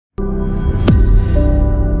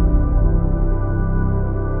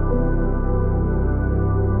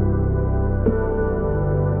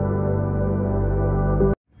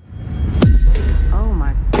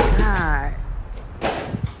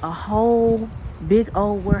Big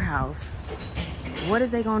old warehouse. What is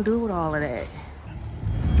they gonna do with all of that?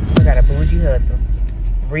 We got a bougie husband.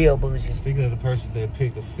 Real bougie. Speaking of the person that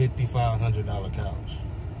picked a $5,500 couch.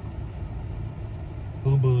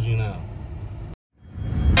 Who bougie now?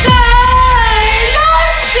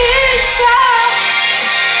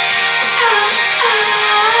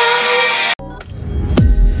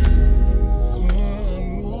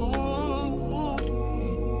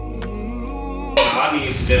 I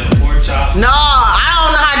need some damn pork chops. No, I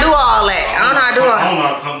don't know how to do all that. I don't know how to do all that. I don't know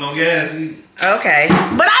how to pump no gas either. Okay.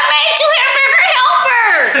 But I made you hamburger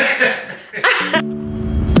helper.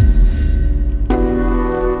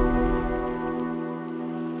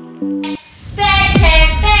 Backpack,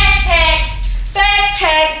 backpack,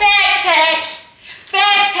 backpack, backpack,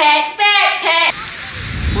 backpack, backpack.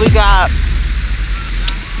 We got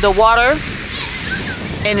the water,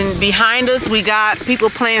 and then behind us we got people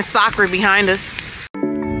playing soccer behind us.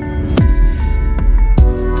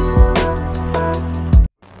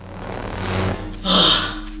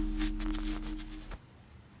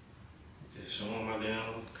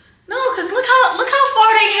 No, cause look how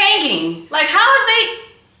far they hanging. Like, how is they?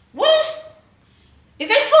 What is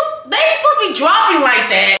they supposed? They ain't supposed to be dropping like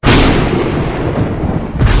that.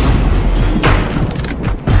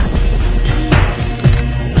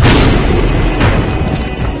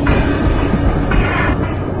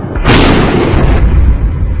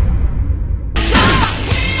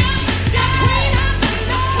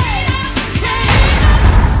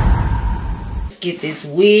 Let's get this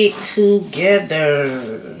wig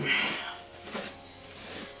together.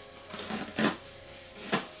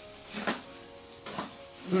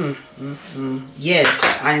 Yes,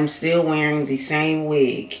 I am still wearing the same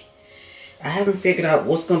wig. I haven't figured out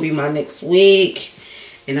what's going to be my next wig.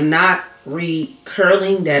 And I'm not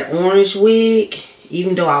re-curling that orange wig,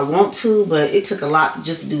 even though I want to, but it took a lot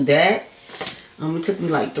just to do that. It took me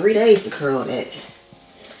like 3 days to curl that.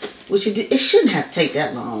 Which it shouldn't have to take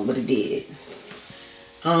that long, but it did.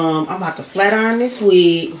 I'm about to flat iron this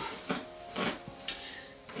wig.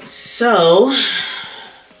 So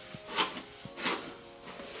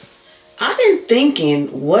I've been thinking,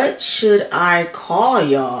 what should I call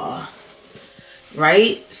y'all?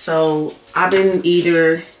 Right? So I've been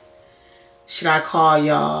either, should I call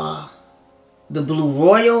y'all the Blue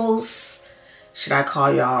Royals? Should I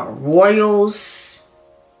call y'all Royals?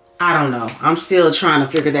 I don't know. I'm still trying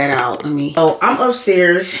to figure that out. So I'm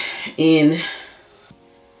upstairs in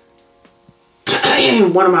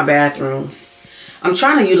one of my bathrooms. I'm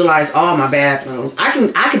trying to utilize all my bathrooms. I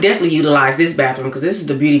could definitely utilize this bathroom because this is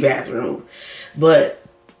the beauty bathroom. But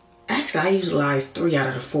actually I utilized 3 out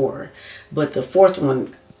of the 4. But the 4th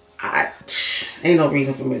one, ain't no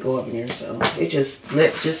reason for me to go up in there. So it just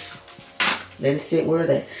let it sit where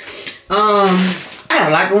that. I have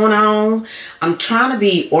a lot going on. I'm trying to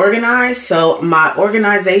be organized. So my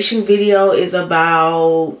organization video is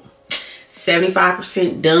about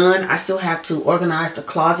 75% done. I still have to organize the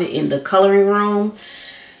closet in the coloring room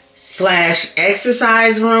 /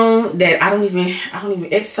 exercise room that I don't even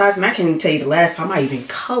exercise, and I can't even tell you the last time I even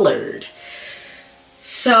colored.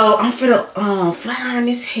 So I'm finna flat iron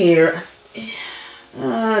this hair.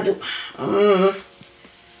 I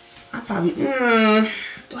probably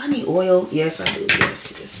do I need oil? Yes, I do.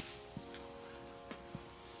 Yes.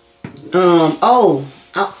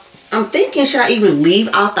 I'm thinking, should I even leave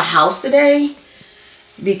out the house today?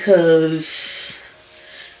 Because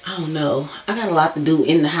I don't know. I got a lot to do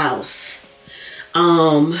in the house.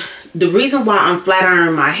 The reason why I'm flat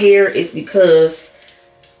ironing my hair is because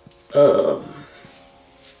I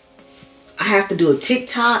have to do a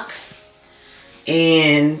TikTok,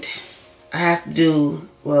 and I have to do,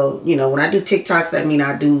 well, you know, when I do TikToks, that means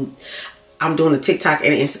I'm doing a TikTok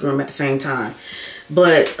and an Instagram at the same time.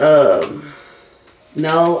 But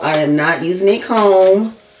no, I am not using a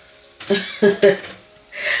comb.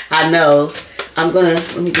 I know.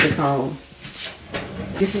 Let me get a comb.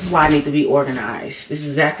 This is why I need to be organized. This is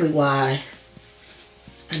exactly why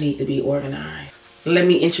I need to be organized. Let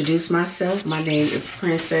me introduce myself. My name is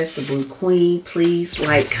Princess, the Blue Queen. Please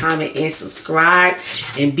like, comment, and subscribe,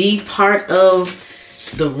 and be part of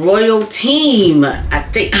the royal team. I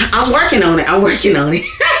think I'm working on it.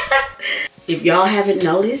 If y'all haven't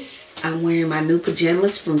noticed, I'm wearing my new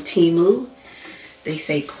pajamas from Temu. They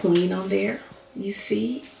say Queen on there. You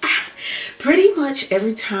see? Pretty much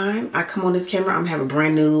every time I come on this camera, I'm having a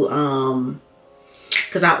brand new,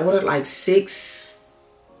 because I ordered like six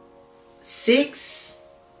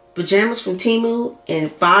pajamas from Temu,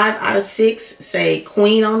 and 5 out of 6 say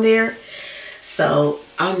Queen on there. So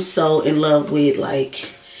I'm so in love with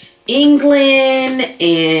like England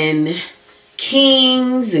and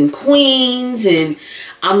kings and queens, and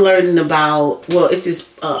I'm learning about, well, it's this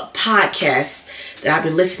podcast that I've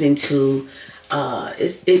been listening to.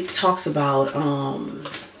 It talks about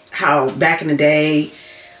how back in the day,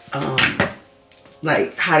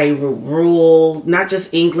 like how they would rule not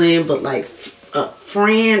just England but like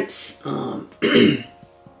France, Rome,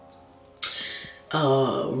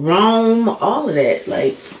 all of that.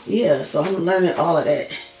 Like, yeah, so I'm learning all of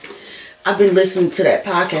that. I've been listening to that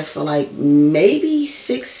podcast for like maybe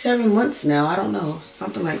 6-7 months now. I don't know,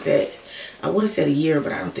 something like that. I would have said a year,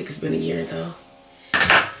 but I don't think it's been a year though.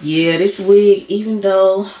 Yeah, this wig, even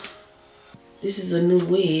though this is a new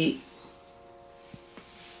wig,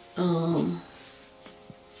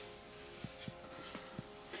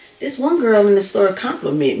 this one girl in the store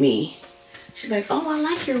complimented me. She's like, "Oh, I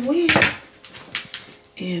like your wig."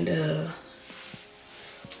 And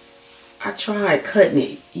I tried cutting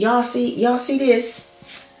it. Y'all see this?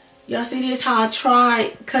 Y'all see this? How I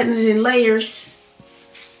tried cutting it in layers?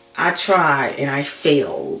 I tried and I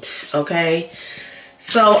failed. Okay,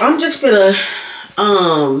 so I'm just gonna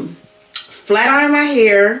flat iron my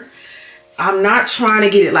hair. I'm not trying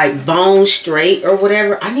to get it like bone straight or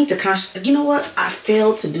whatever. I need to you know what? I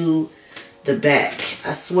failed to do the back.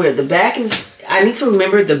 I swear the back is, I need to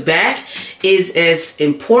remember the back is as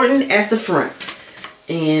important as the front.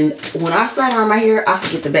 And when I flat iron my hair, I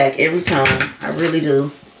forget the back every time. I really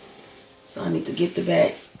do. So I need to get the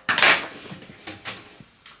back.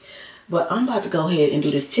 But I'm about to go ahead and do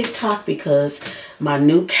this TikTok because my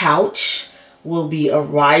new couch will be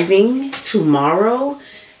arriving tomorrow.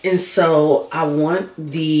 And so I want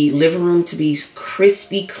the living room to be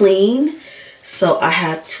crispy clean. So I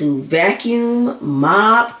have to vacuum,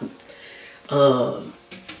 mop,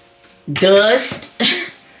 dust.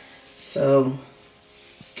 So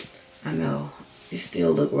I know it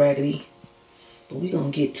still look raggedy, but we gonna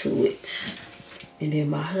get to it. And then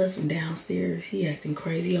my husband downstairs, he acting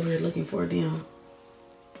crazy over there looking for a damn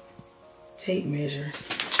tape measure.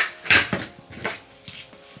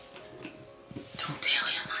 Don't tell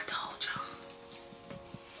him I told y'all.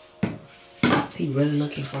 He really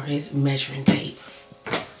looking for his measuring tape.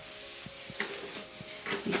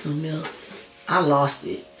 Need something else. I lost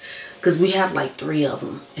it because we have like 3 of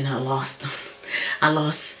them and I lost them. I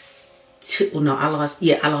lost 2. No, I lost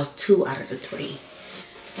 2 out of the 3.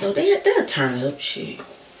 So they'll turn up. Shit,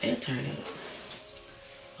 they'll turn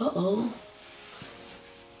up. Uh-oh.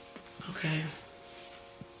 Okay.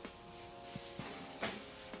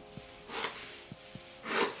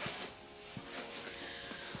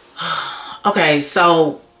 Okay,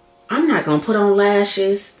 so I'm not gonna put on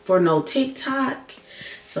lashes for no TikTok.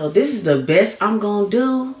 So this is the best I'm gonna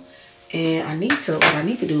do. And what I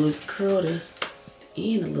need to do is curl the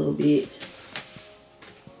end a little bit.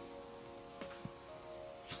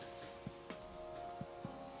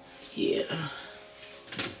 Yeah.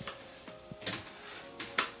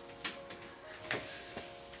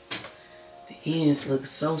 The ends look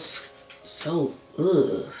so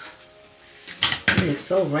ugh. It looks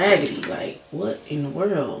so raggedy. Like, what in the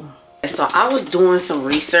world? So I was doing some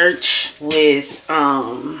research with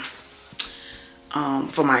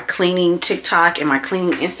for my cleaning TikTok and my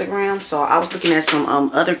cleaning Instagram. So I was looking at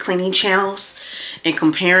some other cleaning channels and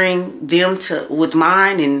comparing them with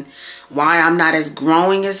mine and why I'm not as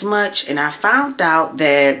growing as much. And I found out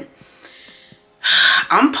that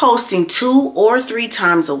I'm posting 2 or 3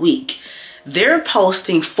 times a week. They're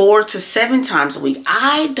posting 4 to 7 times a week.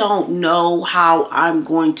 I don't know how I'm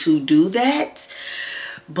going to do that,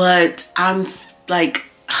 but I'm like,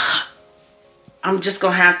 I'm just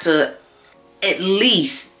gonna have to at the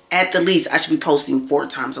least I should be posting 4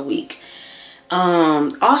 times a week.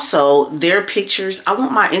 Also, their pictures, I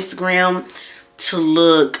want my Instagram to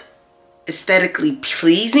look aesthetically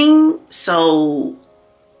pleasing. So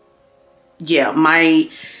yeah,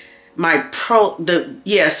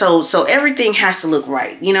 so everything has to look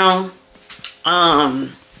right, you know.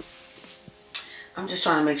 I'm just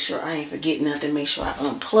trying to make sure I ain't forgetting nothing, make sure I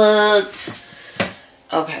unplugged.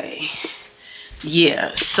 Okay.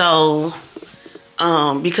 Yeah, so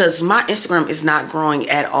because my Instagram is not growing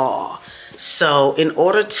at all. So in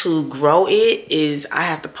order to grow it I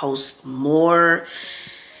have to post more.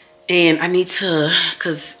 And I need to,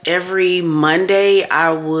 because every Sunday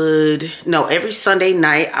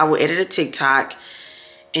night I would edit a TikTok.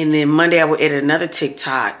 And then Monday I would edit another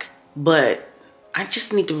TikTok. But I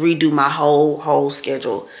just need to redo my whole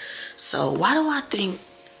schedule. So why do I think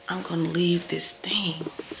I'm going to leave this thing?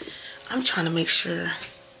 I'm trying to make sure.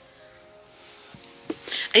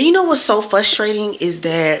 And you know what's so frustrating is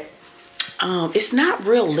that it's not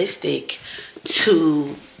realistic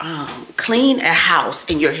to clean a house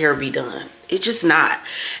and your hair be done. It's just not.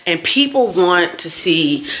 And people want to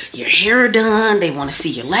see your hair done. They want to see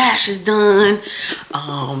your lashes done.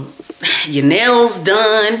 Your nails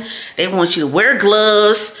done. They want you to wear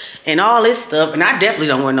gloves and all this stuff. And I definitely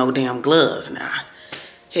don't wear no damn gloves now.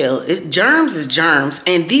 Hell, germs is germs.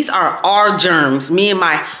 And these are our germs. Me and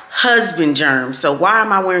my husband germs. So why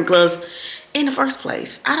am I wearing gloves in the first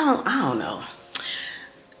place? I don't know.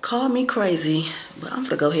 Call me crazy, but I'm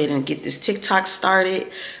gonna go ahead and get this TikTok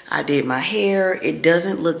started. I did my hair. It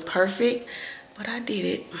doesn't look perfect, but I did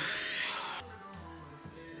it.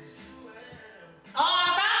 Oh,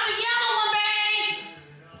 I found the yellow one,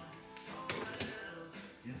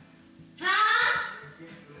 babe. Huh?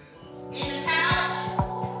 In the pouch.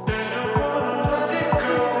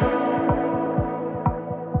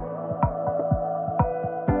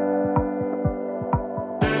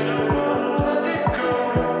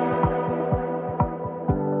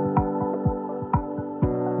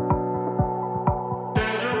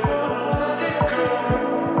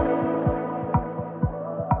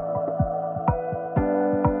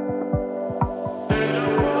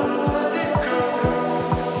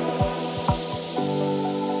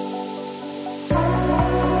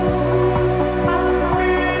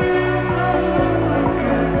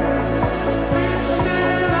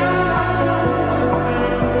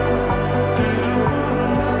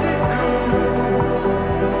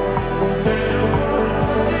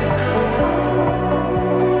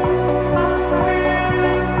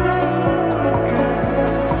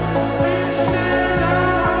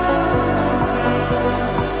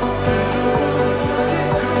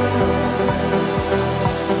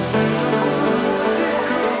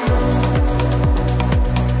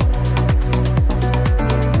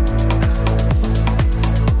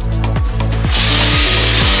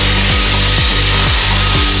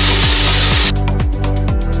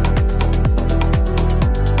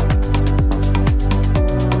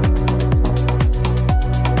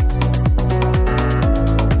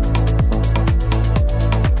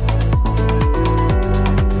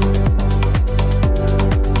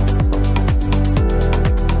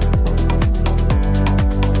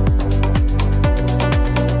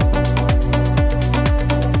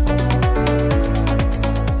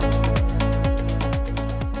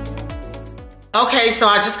 Okay, so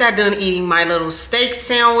I just got done eating my little steak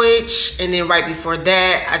sandwich, and then right before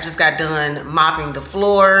that, I just got done mopping the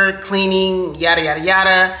floor, cleaning, yada, yada,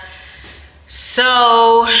 yada.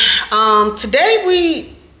 So, today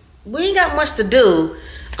we ain't got much to do.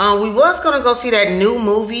 We was gonna go see that new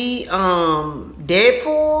movie,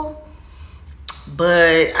 Deadpool,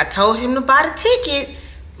 but I told him to buy the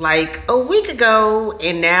tickets like a week ago,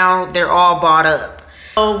 and now they're all bought up.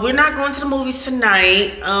 So we're not going to the movies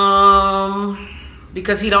tonight,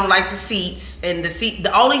 because he don't like the seats, and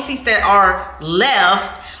the only seats that are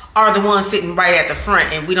left are the ones sitting right at the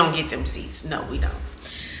front, and we don't get them seats. No, we don't.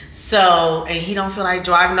 So, and he don't feel like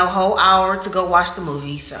driving a whole hour to go watch the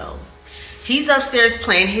movie, so he's upstairs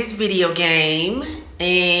playing his video game.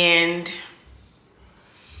 And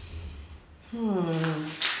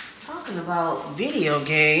talking about video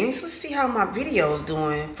games, let's see how my video is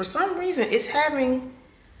doing. For some reason, it's having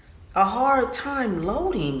a hard time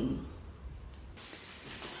loading.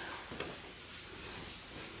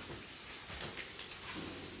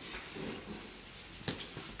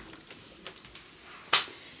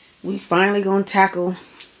 We finally gonna tackle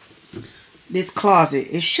this closet.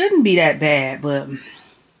 It shouldn't be that bad, but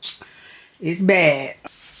it's bad.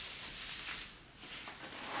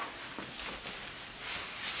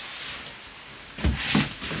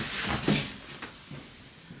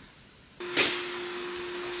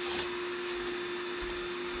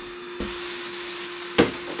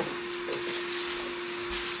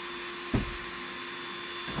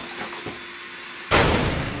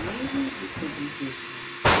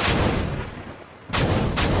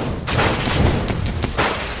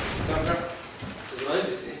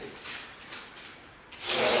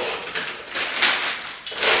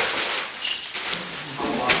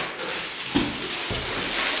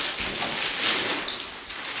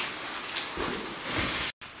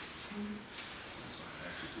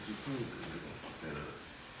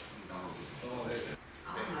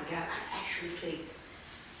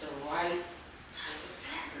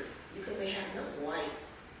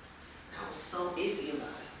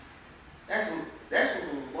 That's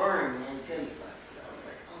what was worrying me. I didn't tell you about it. I was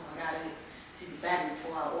like, oh my God, I didn't see the bag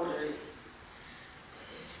before I ordered it.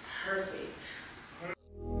 It's perfect.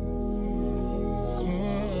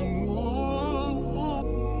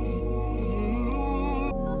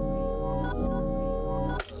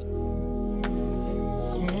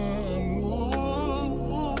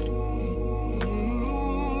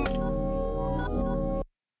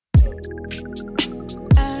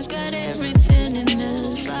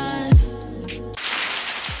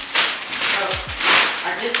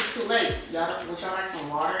 Y'all, would y'all like some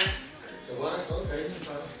water? The water? Okay.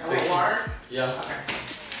 I want water? Yeah. Okay.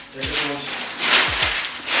 Thank you so much.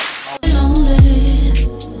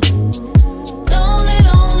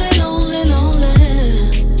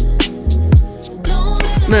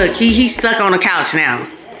 Look, he's stuck on the couch now.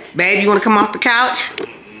 Babe, you want to come off the couch?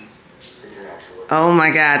 Oh my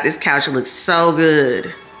God, this couch looks so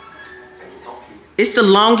good. It's the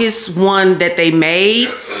longest one that they made.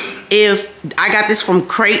 If I got this from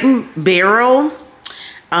Crate & Barrel,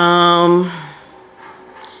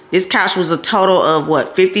 this couch was a total of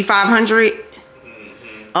what, $5,500?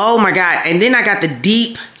 Oh my God! And then I got the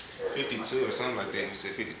deep. 52 or something like that. You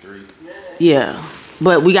said 53. Yeah,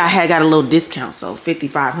 but we had got a little discount, so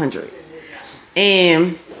 $5,500.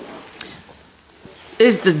 And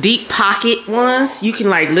it's the deep pocket ones. You can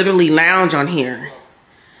like literally lounge on here,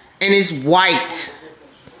 and it's white.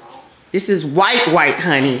 This is white,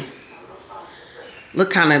 honey.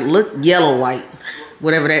 Look yellow white,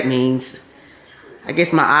 whatever that means. I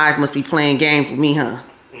guess my eyes must be playing games with me, huh?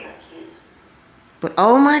 But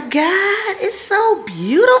oh my God, it's so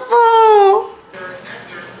beautiful.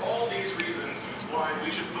 All these reasons why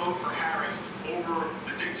we should vote for Harris over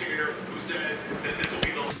the dictator who says that this will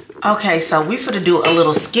be the... Okay, so we finna do a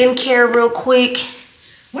little skincare real quick.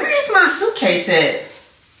 Where is my suitcase at?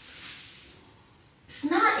 It's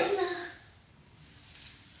not in the...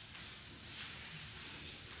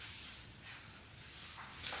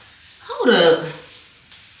 Hold up.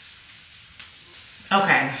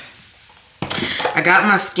 Okay. I got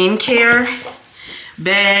my skincare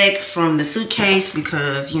bag from the suitcase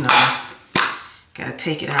because, you know, gotta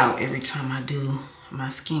take it out every time I do my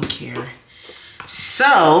skincare.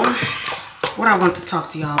 So, what I want to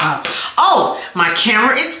talk to y'all about. Oh, my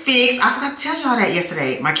camera is fixed. I forgot to tell y'all that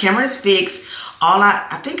yesterday. My camera is fixed.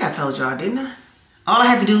 I think I told y'all, didn't I? All I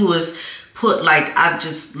had to do was put, like, I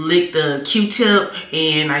just licked the Q-tip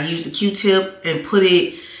and I used the Q-tip and put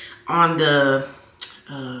it on the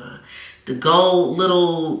gold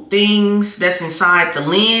little things that's inside the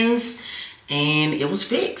lens, and it was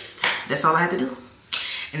fixed. That's all I had to do.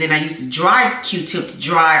 And then I used the dry Q-tip to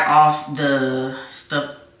dry off the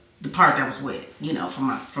stuff, the part that was wet, you know,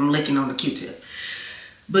 from licking on the Q-tip.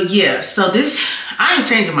 But yeah, so this, I ain't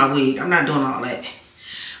changing my wig. I'm not doing all that.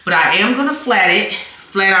 But I am gonna flat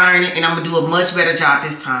iron it, and I'm gonna do a much better job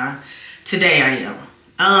this time. Today I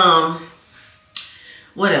am.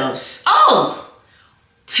 What else? Oh!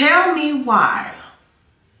 Tell me why,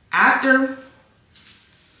 after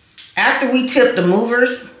we tip the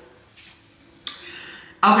movers,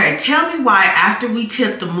 okay, tell me why after we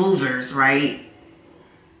tip the movers, right?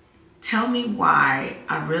 Tell me why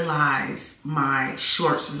I realized my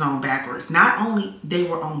shorts was on backwards. Not only they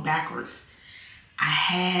were on backwards, I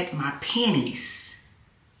had my panties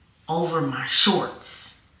over my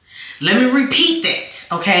shorts. Let me repeat that,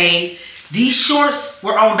 okay? These shorts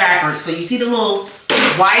were on backwards. So you see the little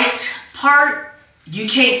white part? You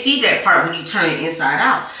can't see that part when you turn it inside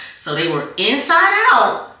out. So they were inside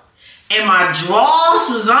out, and my drawers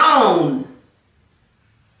was on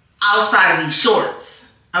outside of these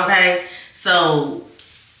shorts. Okay? So,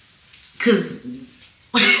 cause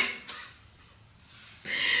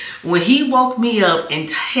when he woke me up and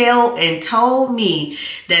told me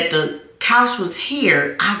that the couch was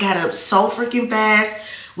here, I got up so freaking fast.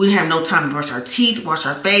 We didn't have no time to brush our teeth, wash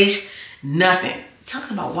our face, nothing.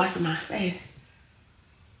 Talking about washing my face.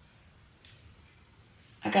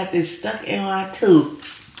 I got this stuck in my tooth.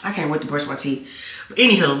 I can't wait to brush my teeth. But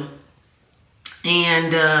anywho,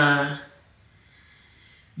 and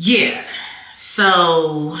yeah,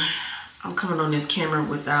 so I'm coming on this camera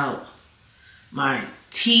without my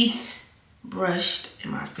teeth brushed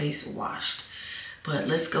and my face washed. But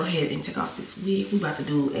let's go ahead and take off this wig. We about to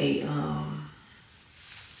do a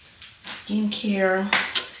skincare.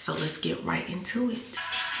 So let's get right into it.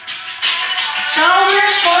 So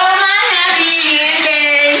much for my happy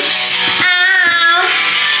ending. Ow,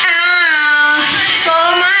 ow,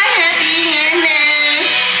 for my happy ending.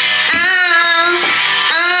 Ow,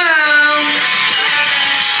 ow.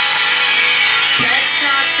 Let's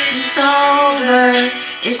talk this over.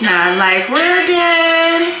 It's not like we're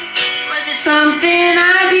dead. Was it something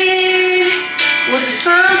I did? Was it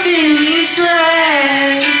something you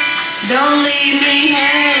said? Don't leave me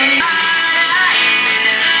hanging.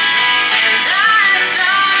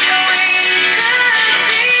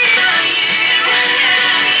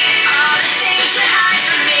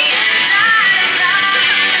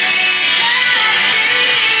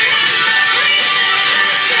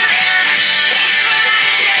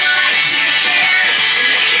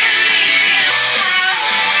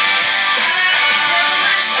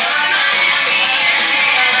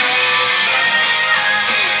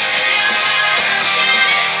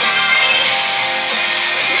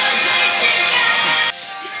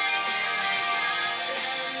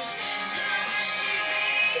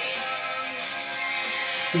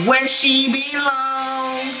 where she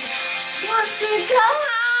belongs. Wants to go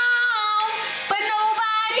home, but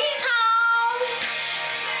nobody's home.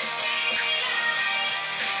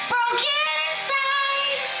 Broken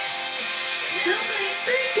inside, no place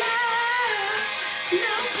to go,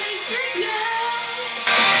 no place to go.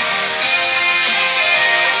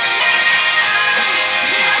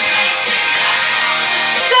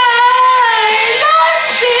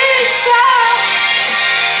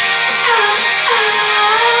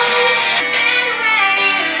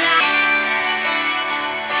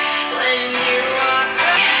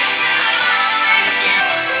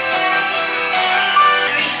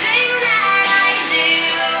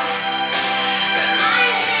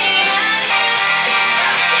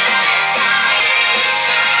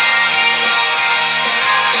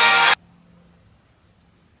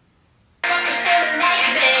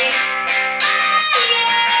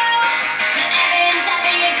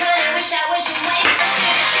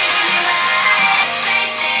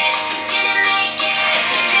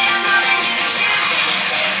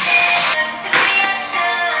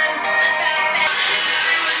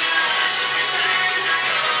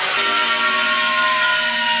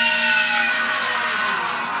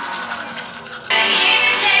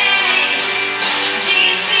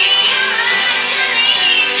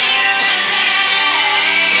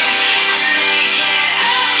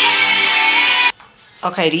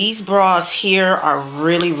 Okay, these bras here are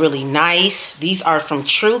really, really nice. These are from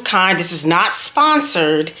True Kind. This is not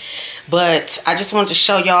sponsored, but I just wanted to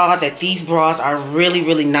show y'all that these bras are really,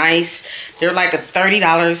 really nice. They're like a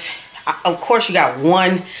 $30. Of course, you got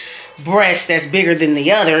one breast that's bigger than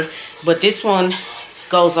the other, but this one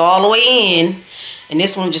goes all the way in, and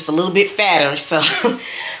this one just a little bit fatter. So,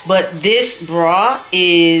 but this bra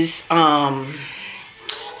is only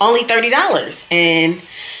 $30, and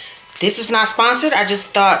this is not sponsored. I just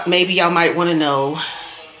thought maybe y'all might want to know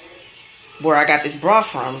where I got this bra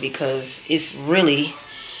from, because it's really,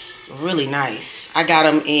 really nice. I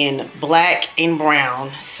got them in black and brown,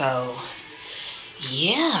 so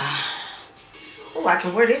yeah. Oh, I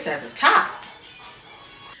can wear this as a top.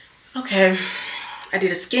 Okay, I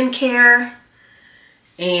did a skincare,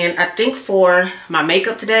 and I think for my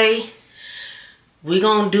makeup today, we're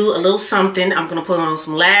gonna do a little something. I'm gonna put on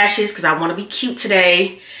some lashes because I want to be cute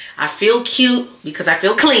today. I feel cute because I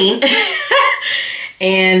feel clean.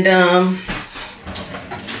 And you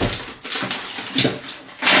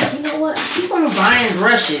know what? I keep on buying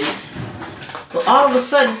brushes, but all of a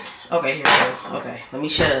sudden, okay, here we go. Okay, let me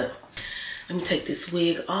shut up. Let me take this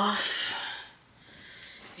wig off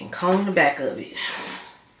and comb the back of it.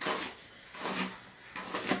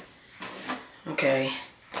 Okay,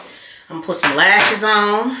 I'm gonna put some lashes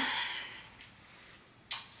on,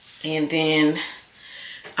 and then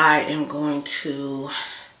I am going to,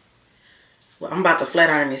 well, I'm about to flat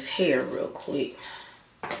iron this hair real quick.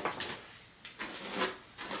 I'm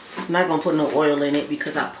not gonna put no oil in it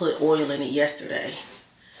because I put oil in it yesterday.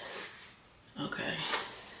 Okay.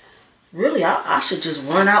 Really, I should just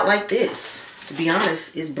run out like this. To be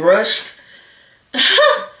honest, it's brushed.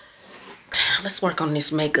 Let's work on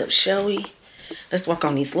this makeup, shall we? Let's work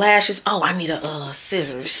on these lashes. Oh, I need a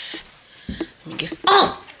scissors. Let me guess.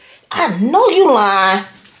 Oh, I know you lying.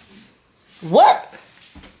 What?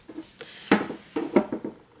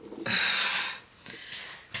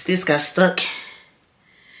 This got stuck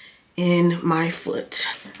in my foot.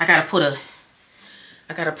 I gotta put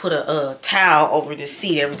a towel over this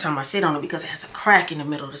seat every time I sit on it because it has a crack in the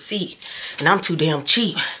middle of the seat. And I'm too damn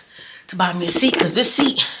cheap to buy me a seat because this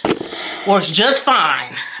seat works just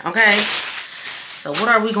fine. Okay? So what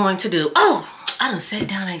are we going to do? Oh, I done sat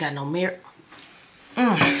down. I ain't got no mirror.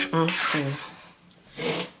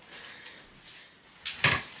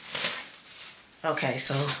 Okay,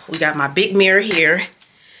 so we got my big mirror here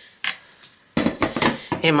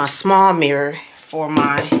and my small mirror for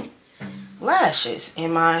my lashes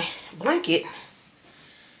and my blanket.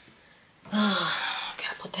 Oh,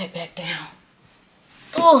 gotta put that back down.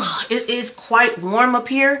 Oh, it is quite warm up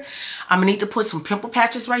here. I'm gonna need to put some pimple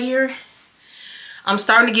patches right here. I'm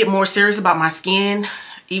starting to get more serious about my skin,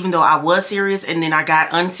 even though I was serious and then I got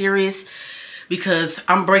unserious because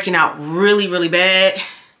I'm breaking out really, really bad.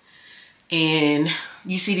 And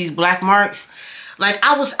you see these black marks. Like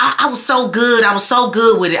I was so good. I was so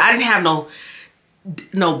good with it. I didn't have no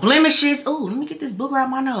blemishes. Oh, let me get this booger out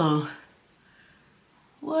my nose.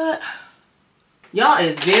 What? Y'all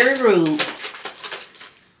is very rude.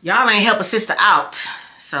 Y'all ain't help a sister out.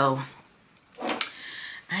 So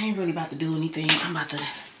I ain't really about to do anything.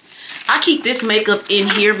 I keep this makeup in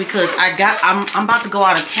here because I'm about to go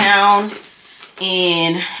out of town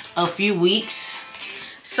in a few weeks.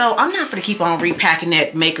 So I'm not gonna keep on repacking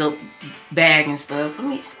that makeup bag and stuff. Let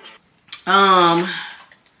me,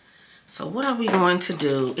 so what are we going to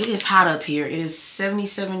do? It is hot up here. It is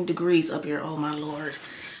 77 degrees up here. Oh my Lord.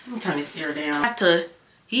 I'm gonna turn this air down.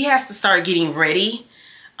 He has to start getting ready.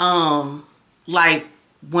 Like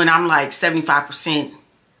when I'm like 75%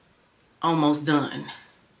 almost done.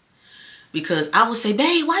 Because I would say,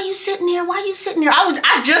 babe, why you sitting there? Why you sitting there?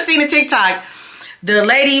 I just seen a TikTok. The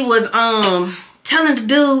lady was telling the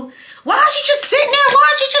dude, why aren't you just sitting there? Why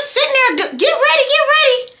aren't you just sitting there? Get ready, get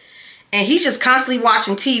ready. And he's just constantly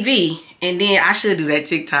watching TV. And then I should do that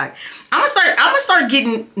TikTok. I'm gonna start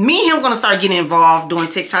getting, me and him gonna start getting involved doing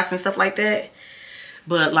TikToks and stuff like that.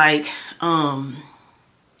 But like, then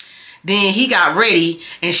he got ready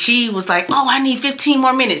and she was like, oh, I need 15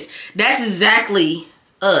 more minutes. That's exactly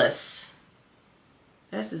us.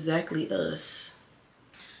 That's exactly us.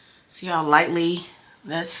 See how lightly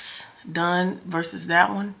that's done versus that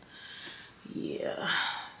one? Yeah.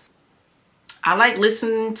 I like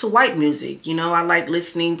listening to white music, you know. I like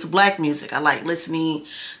listening to black music. I like listening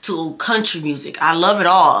to country music. I love it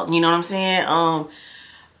all, you know what I'm saying?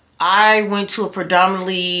 I went to a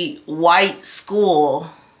predominantly white school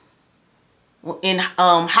in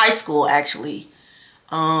high school, actually.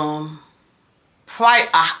 Private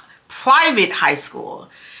high school.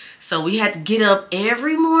 So we had to get up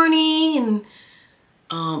every morning and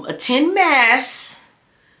attend mass.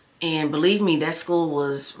 And believe me, that school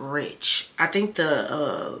was rich. I think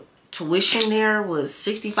the tuition there was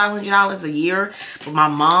 $6,500 a year. But my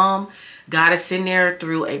mom got us in there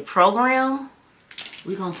through a program.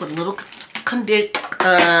 We're going to put a little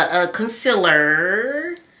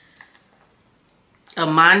concealer.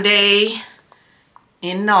 Amande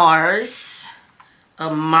in NARS.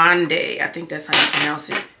 Amande. I think that's how you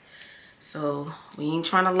pronounce it. So we ain't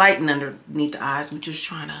trying to lighten underneath the eyes. We're just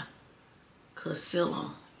trying to conceal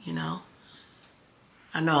them. You know,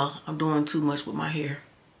 I know I'm doing too much with my hair.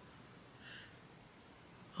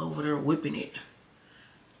 Over there whipping it.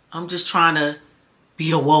 I'm just trying to be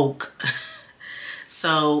awoke.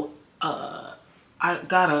 So, I'm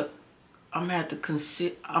gonna have to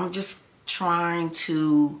consider, I'm just trying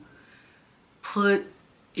to put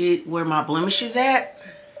it where my blemish is at.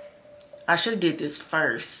 I should have did this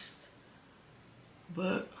first.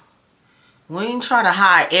 But we ain't trying to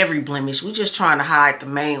hide every blemish. We just trying to hide the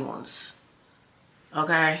main ones.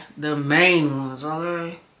 Okay? The main ones,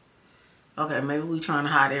 okay? Okay, maybe we trying to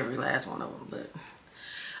hide every last one of them, but...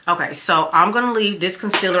 Okay, so I'm going to leave this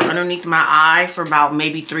concealer underneath my eye for about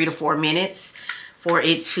maybe 3 to 4 minutes for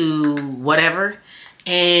it to whatever.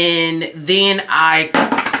 And then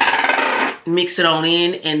I mix it on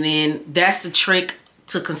in, and then that's the trick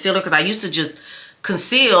to concealer, because I used to just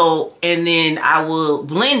conceal and then I will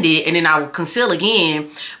blend it and then I will conceal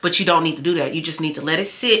again, but you don't need to do that. You just need to let it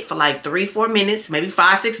sit for like 3-4 minutes, maybe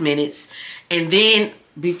 5-6 minutes, and then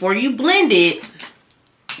before you blend it,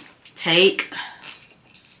 take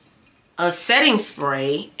a setting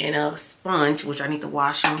spray and a sponge, which I need to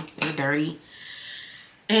wash them, they're dirty.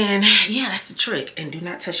 And yeah, that's the trick. And do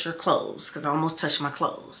not touch your clothes, because I almost touched my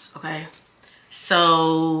clothes. Okay,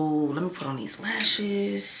 so let me put on these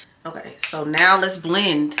lashes. Okay, so now let's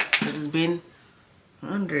blend, because it's been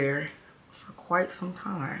under there for quite some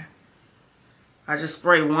time. I just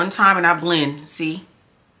spray one time and I blend. See?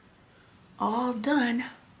 All done.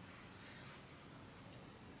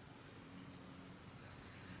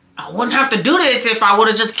 I wouldn't have to do this if I would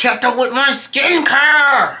have just kept up with my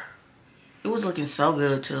skincare. It was looking so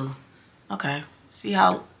good too. Okay, see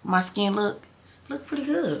how my skin look? Look pretty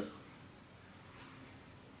good.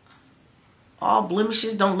 All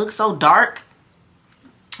blemishes don't look so dark.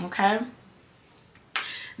 Okay.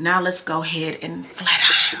 Now let's go ahead and flat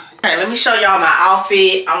iron. Okay, let me show y'all my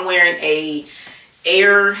outfit. I'm wearing a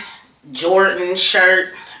Air Jordan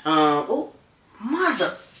shirt. Oh,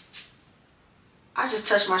 mother. I just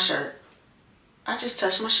touched my shirt. I just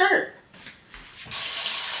touched my shirt.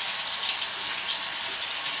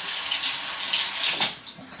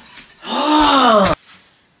 Oh.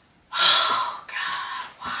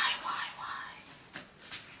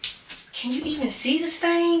 Can you even see the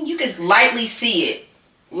stain? You can lightly see it.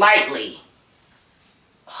 Lightly.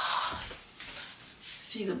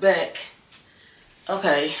 See the back.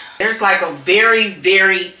 Okay. There's like a very,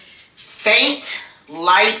 very faint,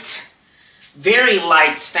 light, very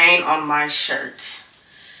light stain on my shirt.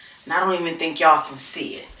 And I don't even think y'all can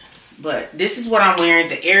see it. But this is what I'm wearing.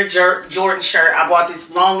 The Air Jordan shirt. I bought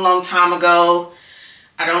this long time ago.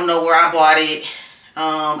 I don't know where I bought it.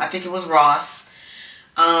 I think it was Ross.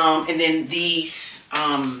 And then these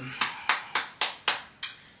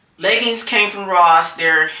Leggings came from Ross.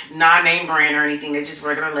 They're non-name brand or anything. They're just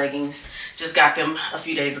regular leggings. Just got them a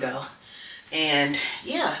few days ago. And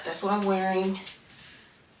yeah, that's what I'm wearing.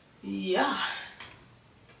 Yeah.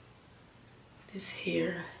 This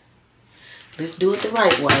here. Let's do it the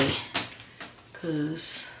right way.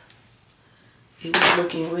 Because it was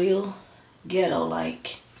looking real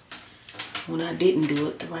ghetto-like when I didn't do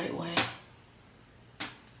it the right way.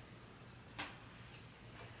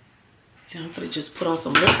 And I'm gonna just put on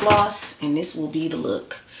some lip gloss, and this will be the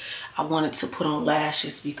look. I wanted to put on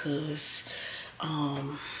lashes because I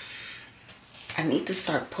need to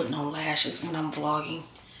start putting on lashes when I'm vlogging.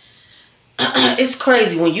 It's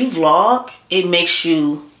crazy. When you vlog, it makes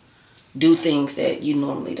you do things that you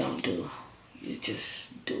normally don't do. You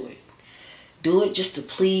just do it. Do it just to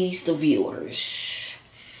please the viewers.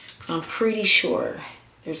 Because I'm pretty sure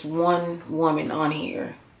there's one woman on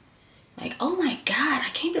here like, oh my God, I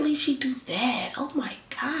can't believe she do that. Oh my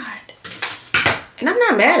God. And I'm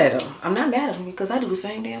not mad at him. I'm not mad at him because I do the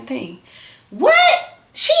same damn thing. What?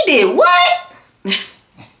 She did what?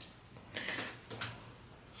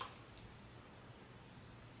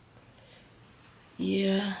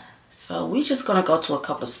 Yeah. So we're just going to go to a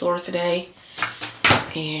couple of stores today.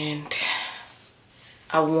 And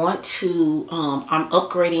I want to, I'm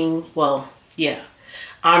upgrading, well, yeah.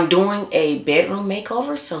 I'm doing a bedroom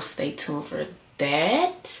makeover, so stay tuned for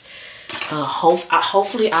that.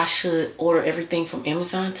 Hopefully I should order everything from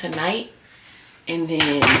Amazon tonight. And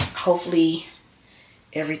then hopefully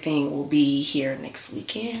everything will be here next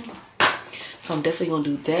weekend. So I'm definitely going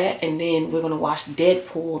to do that. And then we're going to watch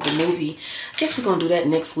Deadpool, the movie. I guess we're going to do that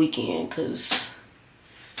next weekend because,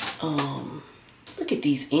 look at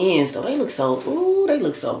these ends though. They look so, ooh, they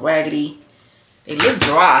look so raggedy. They look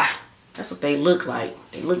dry. That's what they look like.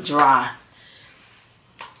 They look dry.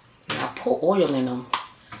 And I put oil in them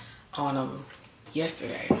on them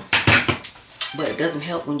yesterday. But it doesn't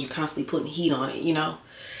help when you're constantly putting heat on it, you know.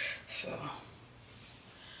 So,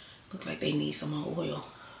 look like they need some more oil.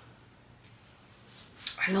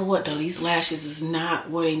 I know what though, these lashes is not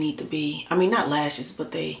where they need to be. I mean, not lashes,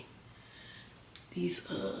 but these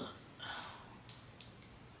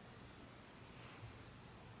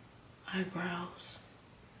eyebrows.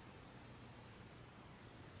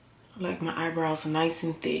 Like my eyebrows are nice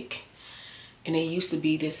and thick. And they used to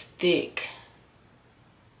be this thick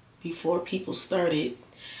before people started.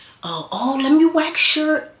 Oh, let me wax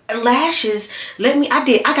your lashes.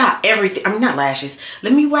 I got everything. I mean, not lashes.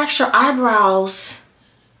 Let me wax your eyebrows.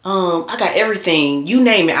 I got everything. You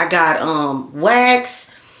name it. I got wax.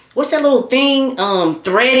 What's that little thing?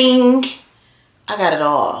 Threading. I got it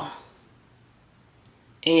all.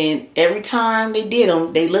 And every time they did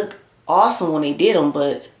them, they look awesome when they did them,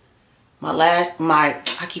 but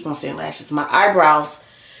I keep on saying lashes. My eyebrows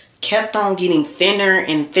kept on getting thinner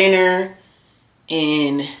and thinner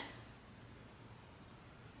and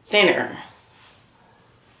thinner.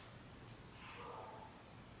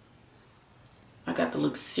 I got to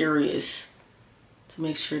look serious to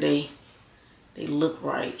make sure they look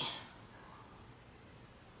right.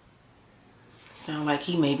 Sound like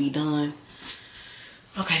he may be done.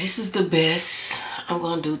 Okay, this is the best I'm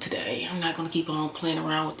gonna do today. I'm not gonna keep on playing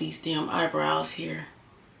around with these damn eyebrows here.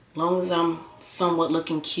 As long as I'm somewhat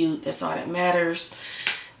looking cute, that's all that matters.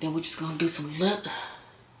 Then we're just gonna do some lip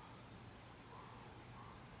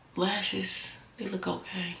lashes. They look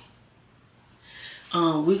okay.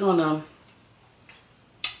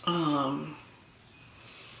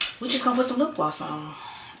 We're just gonna put some lip gloss on,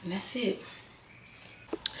 and that's it.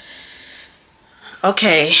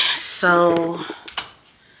 Okay, so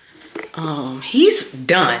he's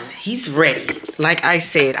done. He's ready. Like I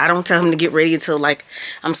said, I don't tell him to get ready until like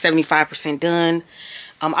I'm 75% done.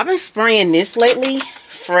 I've been spraying this lately,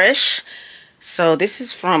 fresh. So this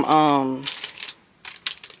is from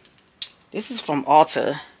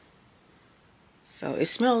Ulta. So it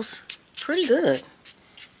smells pretty good.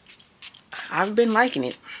 I've been liking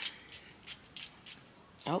it.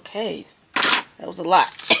 Okay, that was a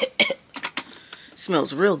lot.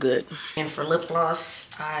 Smells real good. And for lip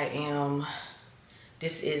gloss,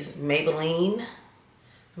 this is Maybelline.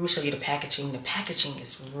 Let me show you the packaging. The packaging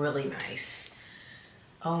is really nice.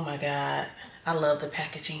 Oh my God, I love the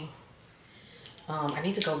packaging. I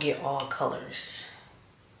need to go get all colors.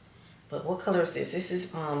 But what color is this? This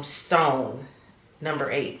is Stone,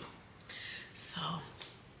 number 8. So.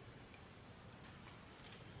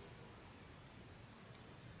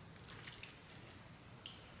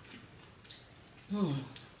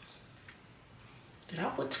 Did I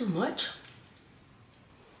put too much?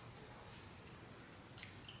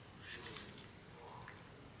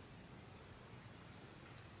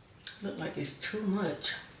 Look like it's too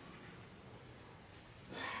much.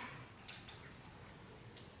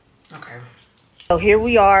 Okay. So here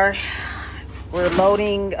we are. We're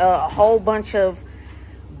loading a whole bunch of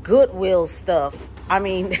Goodwill stuff. I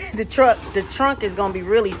mean, the trunk is gonna be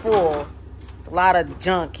really full. It's a lot of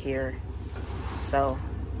junk here. So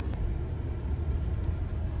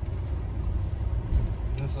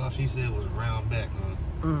That's all she said was round back,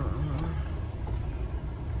 huh? mm-hmm.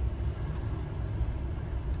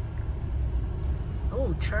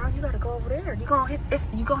 Oh, Charles, you gotta go over there. You gonna hit it's.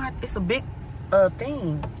 You gonna have. It's a big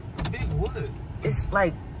thing. Big what? It's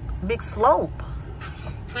like big slope.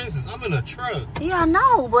 Princess, I'm in a truck. Yeah, I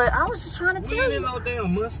know, but I was just trying to We tell ain't you. in no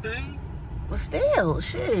damn Mustang. But still,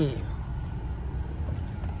 shit. What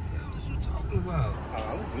the hell is you talking about?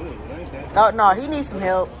 I'm good. Ain't that? Oh no, he needs some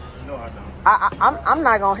help. No, I don't. I'm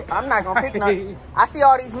not gonna pick none. I see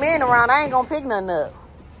all these men around. I ain't gonna pick none up.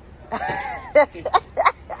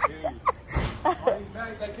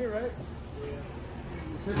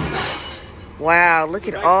 Wow, look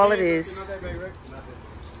at all of this.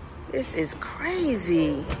 This is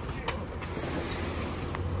crazy.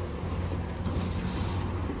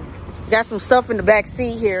 Got some stuff in the back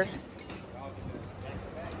seat here.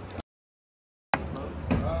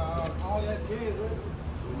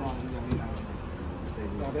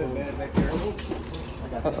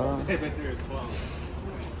 Uh-oh.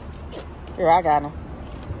 Here, I got them.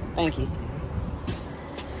 Thank you.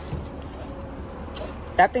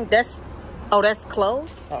 I think that's... Oh, that's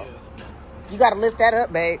closed? Oh. You got to lift that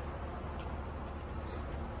up, babe.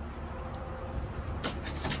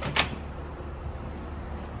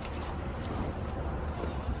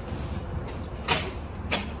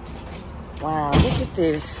 Wow, look at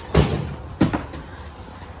this.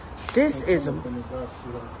 This is a...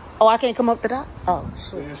 Oh, I can't come up the dock? Oh,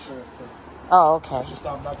 shit. Oh, okay.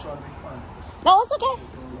 Stop not trying to be funny. No, it's okay.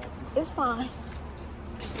 It's fine.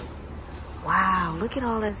 Wow, look at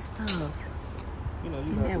all that stuff. You know,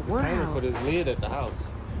 you In got that the container warehouse. for this lid at the house.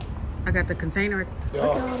 I got the container. Look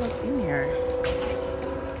at all that's in here.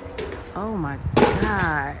 Oh my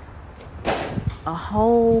God. A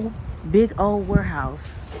whole big old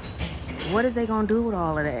warehouse. What is they gonna do with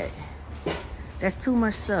all of that? That's too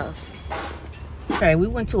much stuff. Okay, we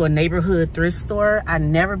went to a neighborhood thrift store. I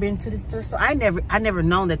never been to this thrift store. I never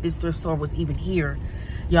known that this thrift store was even here.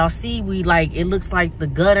 Y'all see, it looks like the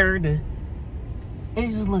gutter, it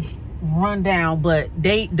just look run down, but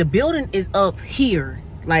the building is up here,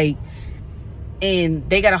 and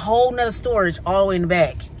they got a whole nother storage all the way in the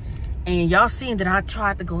back. And y'all seen that I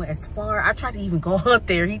tried to go as far. I tried to even go up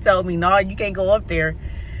there. He told me, no, you can't go up there.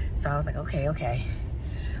 So I was like, okay.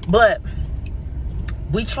 But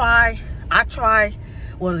I tried.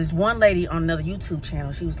 Well, this one lady on another YouTube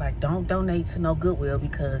channel, she was like, don't donate to no Goodwill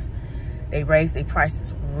because they raised their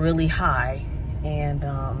prices really high. And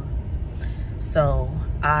so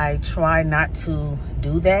I try not to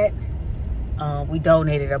do that. We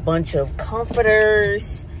donated a bunch of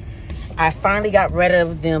comforters. I finally got rid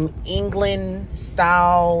of them England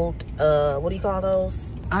styled, what do you call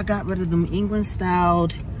those? I got rid of them England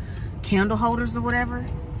styled candle holders or whatever.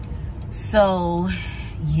 So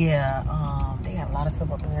yeah, they got a lot of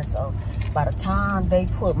stuff up in there. So by the time they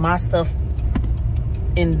put my stuff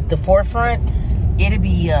in the forefront, it'll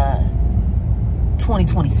be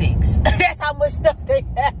 2026. That's how much stuff they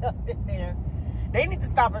have up in there. They need to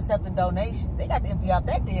stop accepting donations. They got to empty out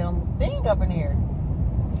that damn thing up in here.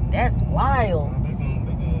 That's wild. They're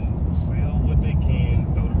gonna sell what they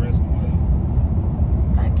can, throw the rest away.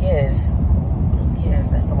 I guess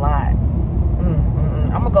that's a lot.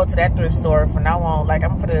 I'm gonna go to that thrift store from now on. Like,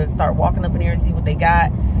 I'm gonna start walking up in here and see what they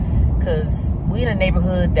got, because we in a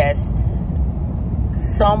neighborhood that's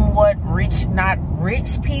somewhat rich, not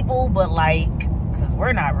rich people, but because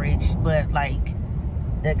we're not rich, but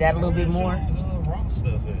that got a little bit more. Rock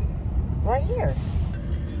stuff at? It's right here.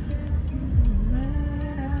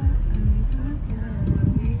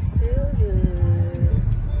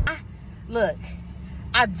 Look,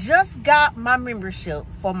 I just got my membership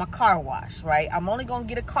for my car wash, right? I'm only gonna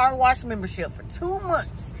get a car wash membership for 2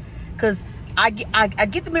 months, because I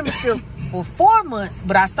get the membership for 4 months,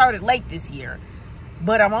 but I started late this year.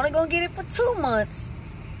 But I'm only gonna get it for 2 months,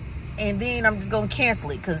 and then I'm just gonna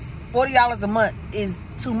cancel it because $40 a month is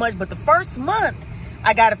too much. But the first month,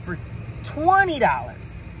 I got it for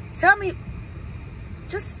 $20. Tell me,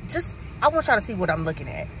 I want y'all to see what I'm looking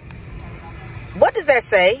at. What does that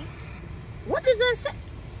say? What does that say?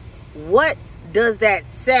 What does that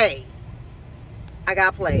say? I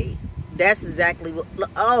got played. That's exactly what,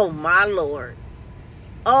 oh my Lord.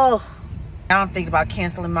 Oh, now I'm thinking about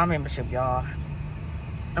canceling my membership, y'all.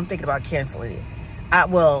 I'm thinking about canceling it.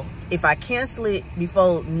 Well, if I cancel it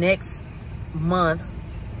before next month,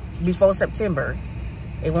 before September,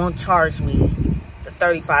 they won't charge me the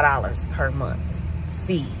 $35 per month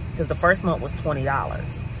fee, because the first month was $20.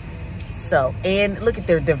 So, and look at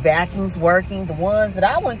their vacuums working. The ones that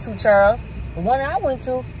I went to, Charles, the one I went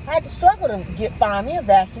to, I had to struggle to find me a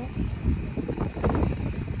vacuum.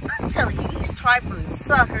 I'm telling you, these trifling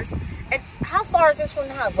suckers. And how far is this from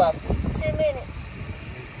the house? About 10 minutes?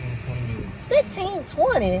 15,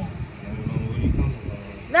 20?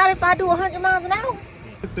 Not if I do 100 miles an hour.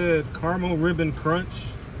 Get the caramel ribbon crunch,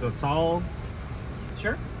 the tall.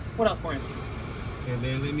 Sure. What else for you? And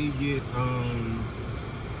then let me get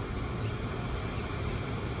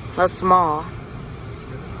A small.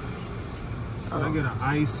 Can I get an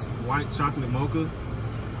ice white chocolate mocha?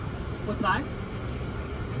 What size?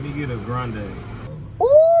 Let me get a grande.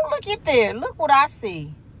 Ooh, look at there. Look what I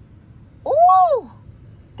see. Ooh,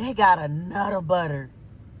 they got a nutter butter.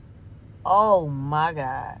 Oh my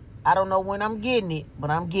God. I don't know when I'm getting it,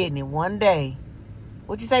 but I'm getting it one day.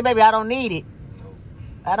 What you say, baby? I don't need it. Nope.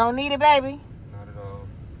 I don't need it, baby. Not at all.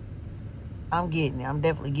 I'm getting it. I'm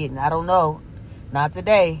definitely getting it. I don't know. Not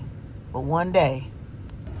today, but one day.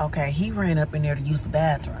 Okay, he ran up in there to use the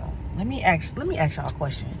bathroom. Let me ask y'all a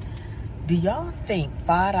question. Do y'all think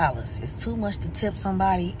 $5 is too much to tip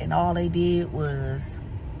somebody and all they did was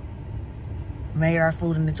made our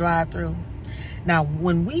food in the drive-thru? Now,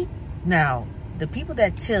 the people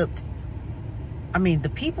that tipped,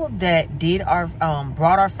 the people that did our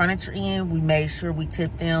brought our furniture in, we made sure we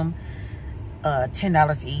tipped them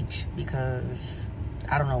 $10 each, because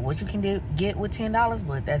I don't know what you can get with $10,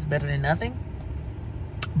 but that's better than nothing.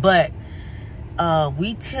 But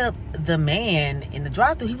we tipped the man in the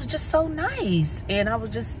drive-thru. He was just so nice, and I was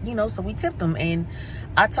just, so we tipped him. And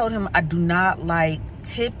I told him I do not like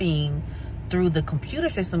tipping through the computer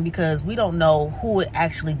system, because we don't know who it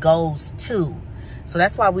actually goes to. So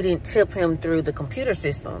that's why we didn't tip him through the computer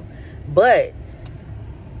system. But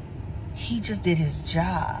he just did his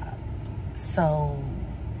job. So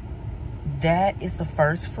that is the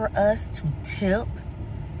first for us to tip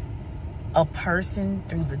a person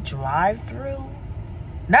through the drive-thru.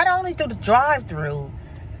 Not only through the drive-thru,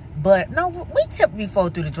 but no, we tipped before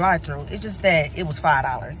through the drive-thru. It's just that it was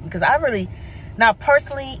 $5, because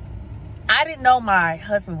personally, I didn't know my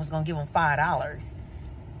husband was gonna give him $5.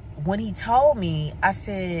 When he told me, I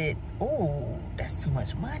said, "Ooh, that's too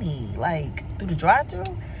much money. Like, through the drive-thru,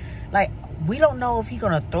 like, we don't know if he's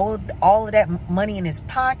gonna throw all of that money in his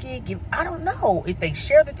pocket. I don't know if they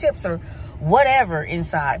share the tips or whatever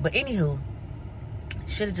inside." But anywho,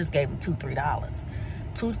 should have just gave him $2, $3.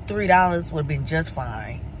 $2, $3 would have been just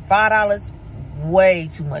fine. $5, way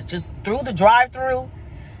too much. Just through the drive-thru.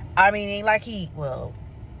 Ain't like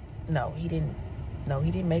no, he didn't. No,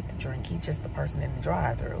 he didn't make the drink. He's just the person in the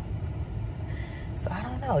drive-thru. So I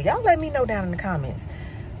don't know. Y'all let me know down in the comments.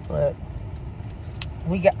 But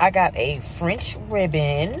I got a French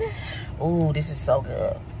ribbon. Ooh, this is so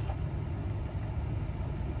good.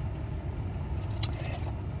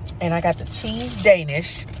 And I got the cheese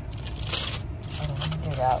Danish. Hold on, let me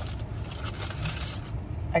get it out.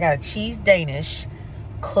 I got a cheese Danish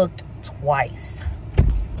cooked twice.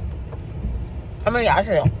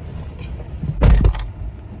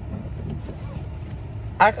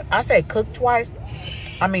 I said cooked twice.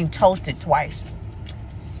 Toasted twice.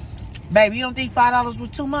 Baby, you don't think $5 was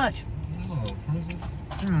too much?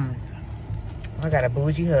 No. I got a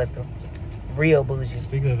bougie husband. Real bougie.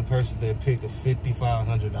 Speaking of the person that picked a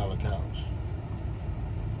 $5,500 couch.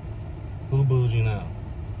 Who bougie now?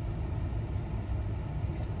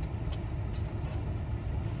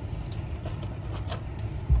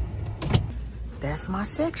 That's my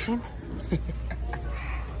section.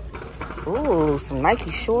 Ooh, some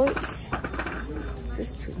Nike shorts.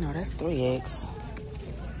 Is this no, that's 3X.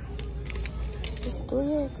 This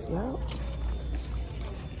 3X, yup.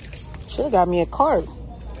 Should have got me a cart.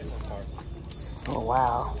 Oh,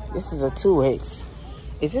 wow. This is a 2X.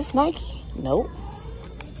 Is this Nike? Nope.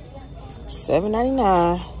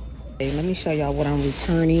 $7.99. Hey, let me show y'all what I'm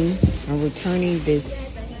returning. I'm returning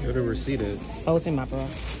this. Where the receipt is? Oh, it's in my bra.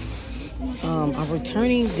 I'm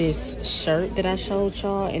returning this shirt that I showed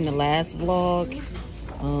y'all in the last vlog.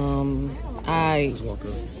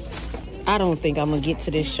 I don't think I'm gonna get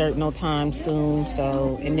to this shirt no time soon.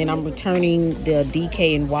 So, and then I'm returning the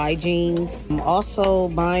DK and Y jeans. I'm also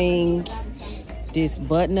buying this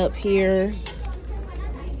button up here.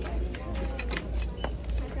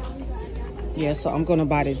 Yeah, so I'm gonna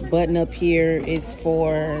buy this button up here. It's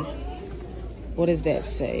for, what does that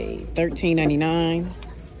say? $13.99.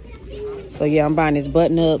 So yeah, I'm buying this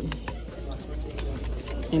button up.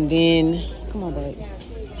 And then, come on, babe.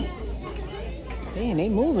 Man, they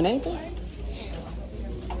moving, ain't they?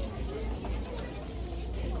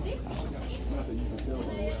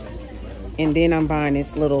 And then I'm buying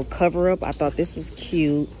this little cover up. I thought this was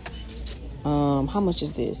cute. How much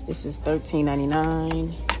is this? This is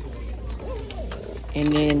 $13.99.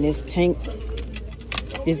 And then this tank,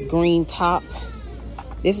 this green top,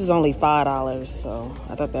 this is only $5, so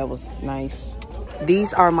I thought that was nice.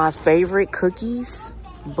 These are my favorite cookies,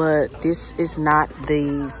 but this is not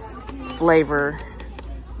the flavor.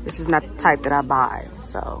 This is not the type that I buy,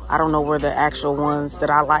 so I don't know where the actual ones that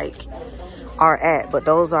I like are at, but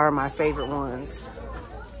those are my favorite ones.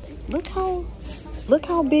 Look how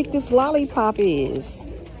big this lollipop is.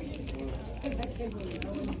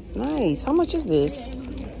 Nice. How much is this?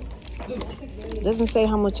 Doesn't say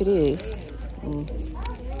how much it is.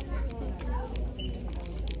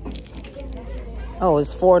 Oh,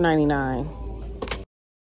 it's $4.99.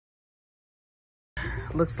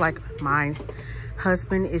 Looks like my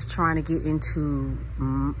husband is trying to get into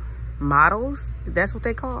models. That's what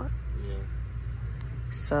they call it. Yeah.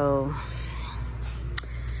 So,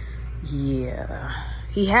 yeah.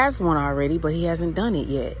 He has one already, but he hasn't done it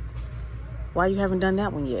yet. Why you haven't done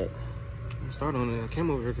that one yet? I started on it. I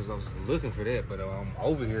came over here because I was looking for that, but I'm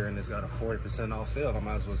over here and it's got a 40% off sale. I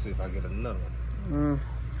might as well see if I get another one.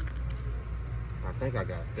 I think I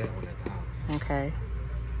got that one at the house. Okay.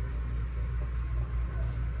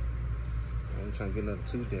 I'm trying to get nothing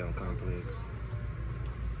too damn complex.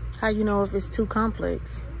 How you know if it's too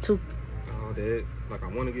complex? Oh, that. Like, I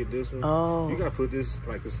want to get this one. Oh. You got to put this,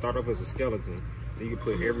 like, to start off as a skeleton. Then you can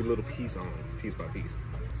put every little piece on, piece by piece.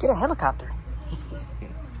 Get a helicopter.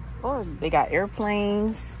 Or they got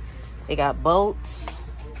airplanes. They got boats.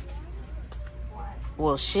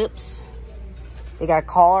 Well, ships. They got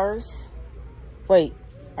cars. Wait,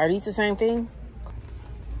 are these the same thing?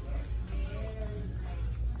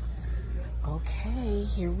 Okay,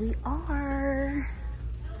 here we are.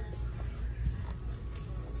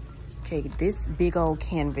 Okay, this big old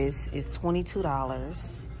canvas is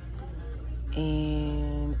 $22.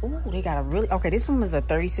 And, oh, they got a really, okay, this one is a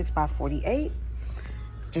 36 by 48.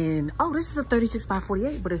 And, oh, this is a 36 by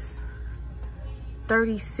 48, but it's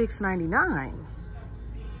 $36.99.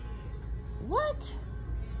 What?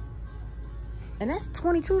 And that's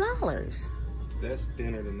 $22. That's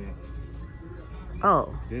thinner than that.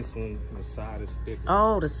 Oh. This one, the side is thicker.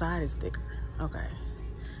 Oh, the side is thicker. Okay.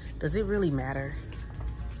 Does it really matter?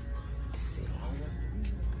 Let's see.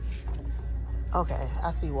 Okay, I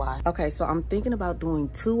see why. Okay, so I'm thinking about doing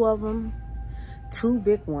two of them, two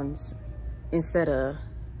big ones, instead of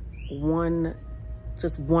one,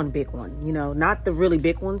 just one big one, you know, not the really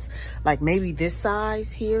big ones. Like maybe this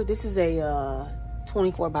size here. This is a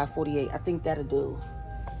 24 by 48. I think that'll do.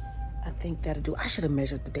 I should have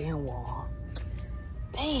measured the damn wall.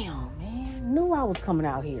 Damn, man. Knew I was coming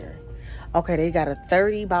out here. Okay, they got a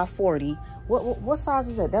 30 by 40. What size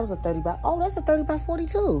is that? That was a 30 by... Oh, that's a 30 by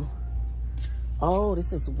 42. Oh,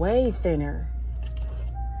 this is way thinner.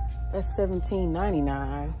 That's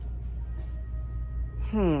 $17.99.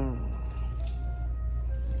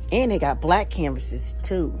 And they got black canvases,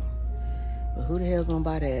 too. But who the hell gonna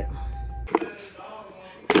buy that?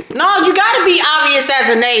 No, you gotta be obvious as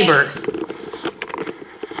a neighbor.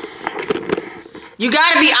 You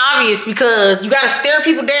gotta be obvious because you gotta stare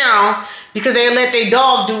people down because they let their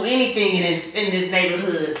dog do anything in this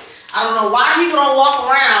neighborhood. I don't know why people don't walk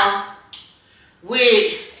around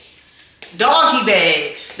with doggy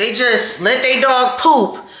bags. They just let their dog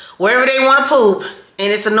poop wherever they want to poop,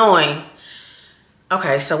 and it's annoying.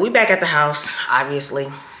 Okay, so we back at the house,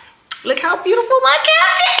 obviously. Look how beautiful my couch is.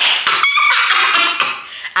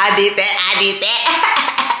 I did that.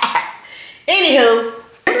 Anywho,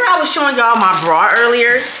 remember I was showing y'all my bra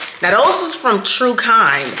earlier? Now those was from True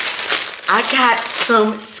Kind. I got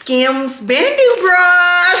some Skims Bandu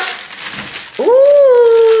bras.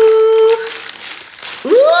 Ooh.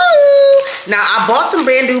 Now I bought some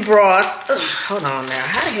Bandu bras. Ugh, hold on now.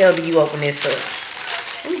 How the hell do you open this up?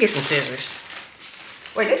 Let me get some scissors.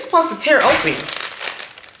 Wait, this is supposed to tear open.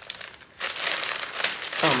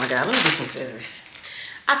 Oh my God, let me get some scissors.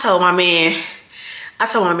 I told my man, I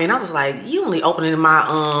was like, you only opening my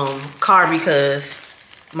car because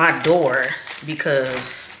my door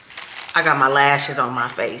because I got my lashes on my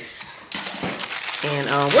face. And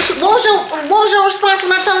what was your response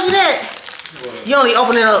when I told you that? What? You only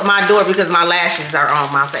opening up my door because my lashes are on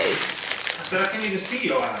my face. I said I can't even see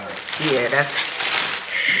your eyes. Yeah, that's.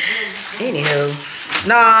 Anywho,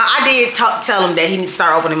 nah, I did tell him that he needs to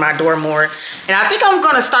start opening my door more, and I think I'm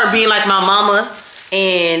gonna start being like my mama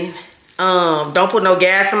and don't put no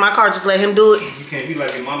gas in my car. Just let him do it. You can't be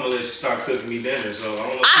like your mama. Let you start cooking me dinner. So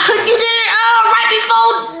I cooked you dinner right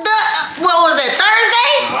before the what was that,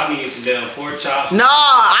 Thursday? No, I need some damn pork chops. No,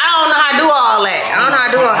 I don't know how to do all that. I don't know how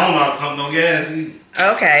to do all that. I don't know how to pump no on gas.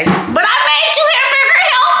 Okay. But I made you hamburger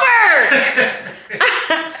helper!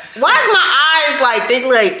 Why is my eyes like, they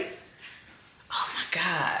like, oh my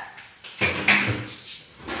God.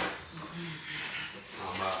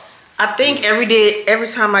 I think ever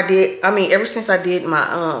since I did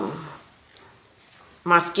my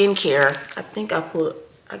my skincare, I think I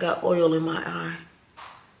got oil in my eye.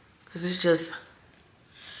 Cause it's just,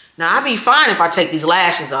 now I'd be fine if I take these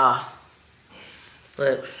lashes off.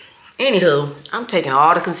 But anywho, I'm taking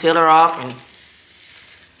all the concealer off and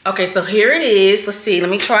okay, so here it is. Let's see, let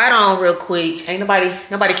me try it on real quick. Ain't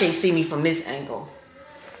nobody can see me from this angle.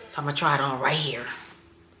 So I'm gonna try it on right here.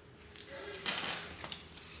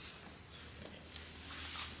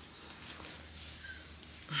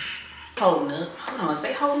 Holding up. Hold on, is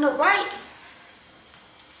they holding up right?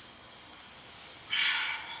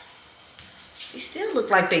 They still look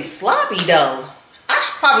like they sloppy though. I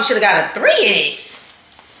probably should have got a 3X.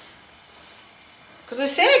 Cause it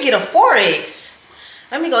said get a 4X.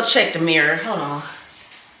 Let me go check the mirror. Hold on.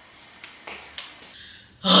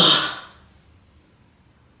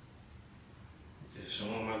 Just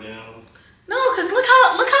showing my damn. No, cause look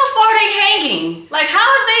how far they hanging. Like how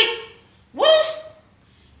is they? What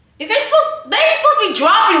is they supposed? They ain't supposed to be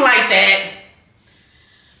dropping like that.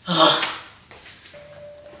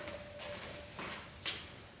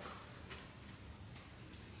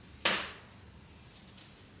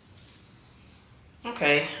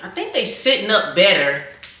 Okay, I think they sitting up better.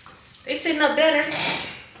 They sitting up better.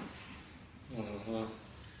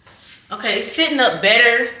 Okay, it's sitting up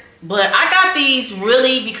better, but I got these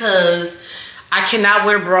really because I cannot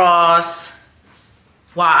wear bras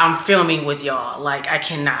while I'm filming with y'all. Like, I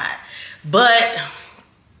cannot. But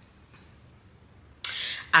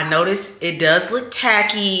I noticed it does look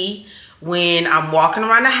tacky when I'm walking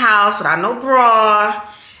around the house without no bra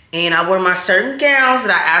and I wear my certain gowns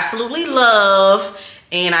that I absolutely love,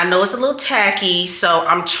 and I know it's a little tacky, so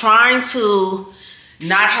I'm trying to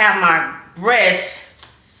not have my breasts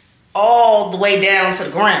all the way down to the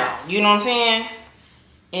ground. You know what I'm saying?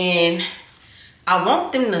 And I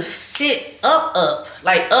want them to sit up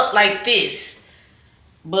like this.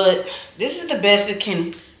 But this is the best it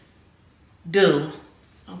can do.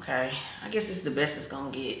 Okay, I guess this is the best it's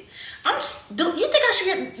gonna get. You think I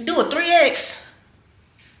should do a 3X?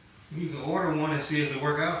 You can order one and see if it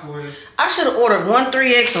work out for you. I should have ordered one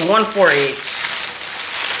 3X and one 4X.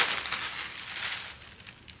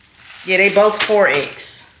 Yeah, they both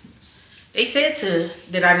 4X. They said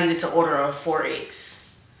that I needed to order a 4X.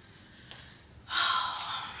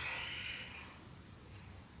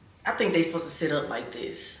 I think they supposed to sit up like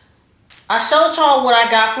this. I showed y'all what I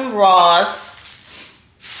got from Ross.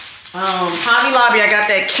 Hobby Lobby, I got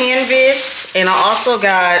that canvas, and I also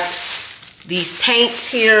got these paints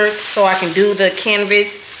here so I can do the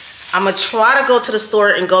canvas. I'm gonna try to go to the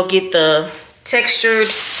store and go get the textured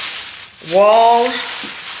wall.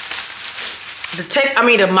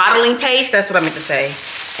 The modeling paste, that's what I meant to say.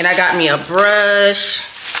 And I got me a brush.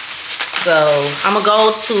 So I'm gonna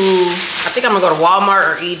go to, I think I'm gonna go to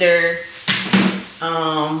Walmart or either,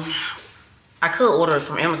 I could order it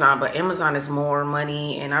from Amazon, but Amazon is more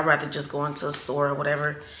money and I'd rather just go into a store or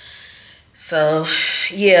whatever. So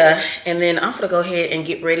yeah, and then I'm gonna go ahead and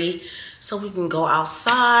get ready so we can go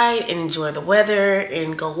outside and enjoy the weather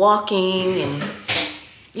and go walking and,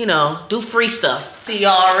 you know, do free stuff. See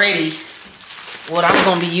y'all already. What I'm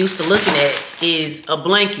gonna be used to looking at is a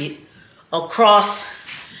blanket across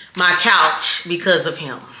my couch because of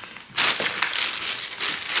him.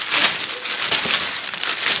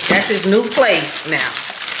 That's his new place now.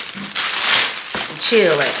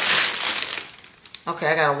 Chill at. Okay,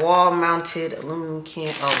 I got a wall mounted aluminum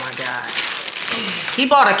can. Oh my God. He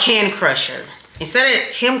bought a can crusher. Instead of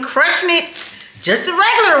him crushing it just the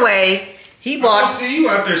regular way, he bought. I see you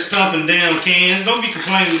out there stomping damn cans. Don't be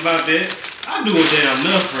complaining about that. I do a damn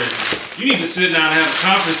enough for you. You need to sit down and have a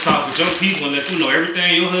conference talk with your people and let them know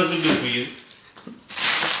everything your husband do for you.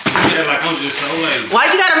 Yeah, like I'm just so lazy. Why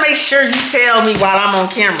you gotta make sure you tell me while I'm on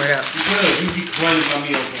camera though? Because you be complaining about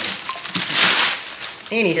me on camera.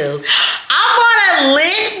 Anywho, I bought a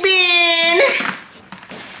lint bin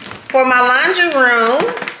for my laundry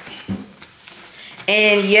room.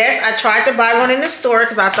 And yes, I tried to buy one in the store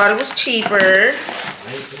because I thought it was cheaper.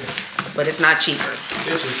 But it's not cheaper.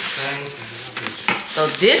 So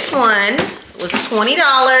this one was $20.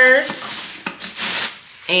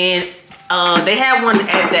 And they had one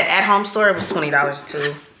at the at-home store. It was $20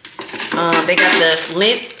 too. They got the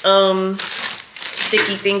lint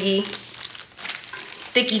sticky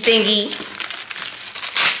thingy.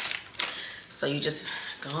 So you just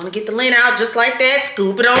go on and get the lint out just like that.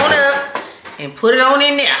 Scoop it on up and put it on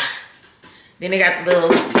in there. Then they got the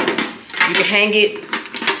little, you can hang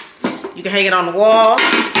it on the wall,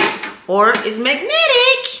 or it's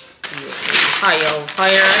magnetic. Higher.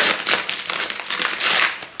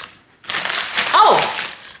 Oh,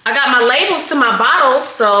 I got my labels to my bottles,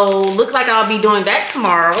 so look like I'll be doing that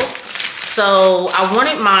tomorrow. So I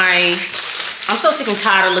wanted I'm so sick and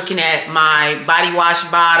tired of looking at my body wash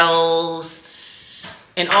bottles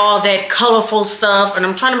and all that colorful stuff, and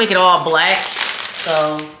I'm trying to make it all black.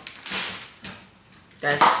 So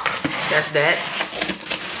that's that.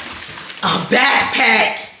 A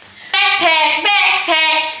backpack.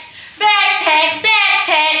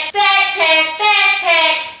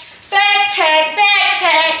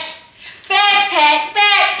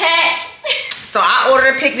 So I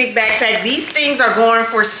ordered a picnic backpack. These things are going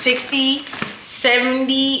for $60,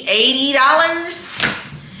 $70,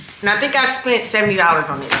 $80. And I think I spent $70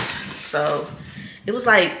 on this. So it was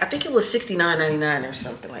like, I think it was $69.99 or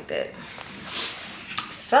something like that.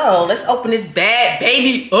 So let's open this bad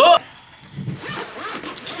baby up.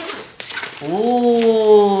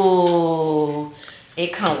 Ooh,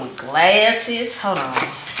 it comes with glasses. Hold on.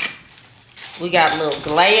 We got little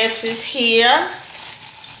glasses here.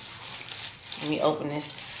 Let me open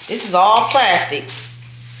this. This is all plastic.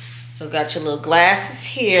 So got your little glasses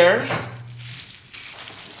here.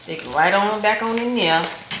 Stick it right on back on in there.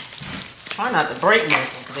 Try not to break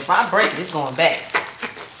nothing, because if I break it, it's going back.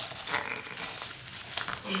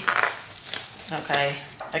 Okay.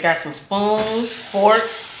 I got some spoons,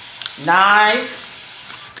 forks,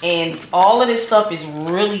 knives, and all of this stuff is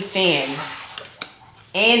really thin.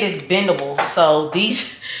 And it's bendable. So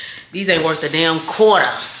these ain't worth a damn quarter.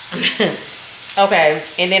 Okay,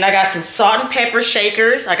 and then I got some salt and pepper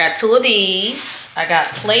shakers. I got 2 of these. I got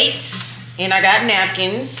plates and I got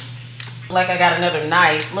napkins. Like I got another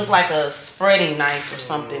knife. Look like a spreading knife or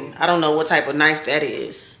something. I don't know what type of knife that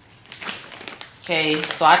is. Okay,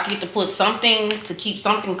 so I get to put something to keep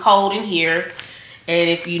something cold in here. And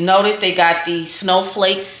if you notice, they got these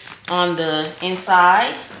snowflakes on the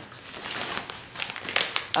inside.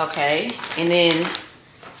 Okay, and then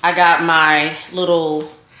I got my little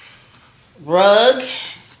rug,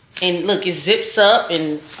 and look, it zips up,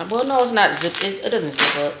 and well, no, it's not zip. It doesn't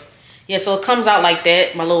zip up. Yeah, so it comes out like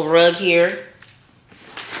that. My little rug here,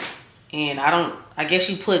 and I guess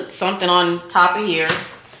you put something on top of here,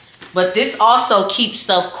 but this also keeps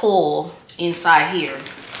stuff cool inside here.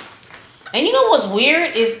 And you know what's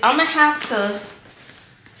weird is I'm gonna have to.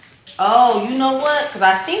 Oh, you know what? Because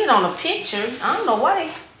I seen it on a picture. I don't know why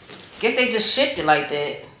guess they just shipped it like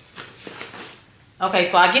that. Okay,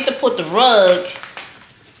 so I get to put the rug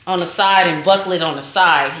on the side and buckle it on the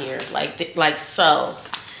side here, like so.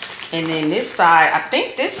 And then this side, I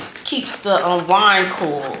think this keeps the wine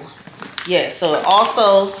cool. Yeah, so it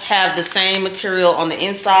also have the same material on the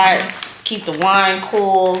inside, keep the wine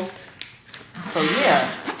cool. So yeah,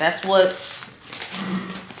 that's what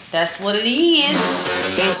it is.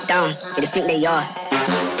 Ding dong, they just think they are.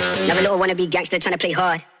 Never little wanna be gangster trying to play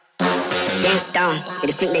hard. Ding dong, they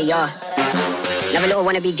just think they are. Never little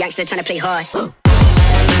wanna be gangster trying to play hard.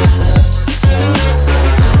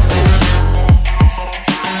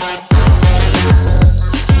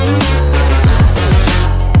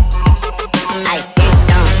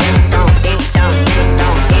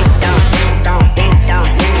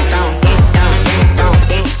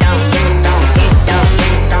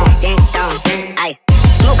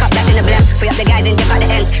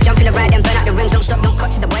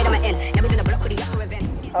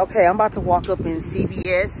 Okay, I'm about to walk up in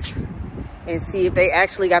CVS and see if they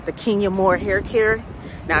actually got the Kenya Moore hair care.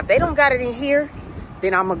 Now, if they don't got it in here,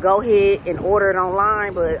 then I'm gonna go ahead and order it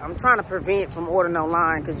online, but I'm trying to prevent from ordering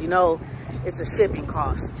online because you know it's a shipping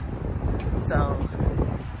cost. So,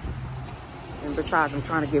 and besides, I'm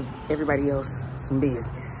trying to give everybody else some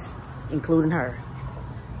business, including her.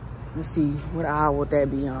 Let's see, what aisle would that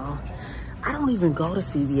be on? I don't even go to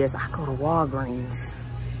CVS, I go to Walgreens.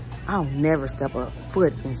 I'll never step a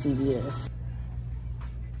foot in CVS.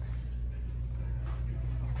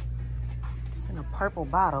 It's in a purple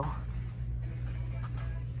bottle.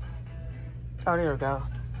 Oh, there we go.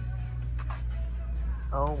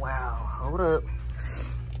 Oh, wow. Hold up.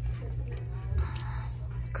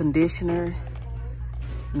 Conditioner.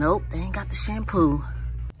 Nope, they ain't got the shampoo.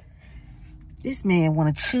 This man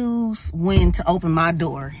want to choose when to open my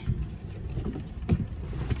door.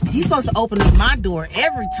 He's supposed to open up my door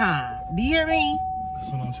every time. Do you hear me?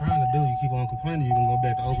 That's what I'm trying to do. You keep on complaining, you can go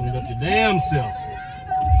back to opening up your damn self.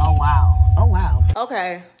 Oh, wow. Oh, wow.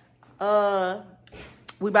 Okay.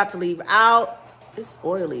 We about to leave out. It's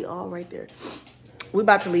oily all right there. We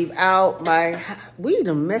about to leave out. We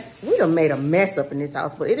done made a mess up in this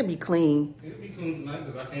house, but it'll be clean. It'll be clean tonight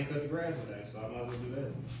because I can't cut the grass today, so I might as well do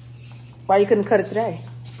that. Why you couldn't cut it today?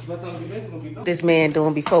 This man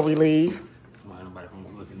doing before we leave.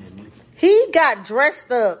 He got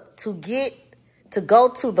dressed up to go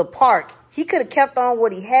to the park. He could have kept on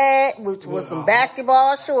what he had, which was some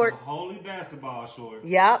basketball shorts. Some holy basketball shorts.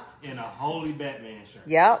 Yep. And a holy Batman shirt.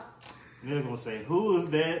 Yep. And they're gonna say, "Who is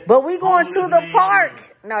that?" But we going to the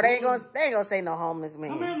park. No, they ain't gonna say no homeless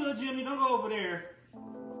man. Come here, little Jimmy. Don't go over there.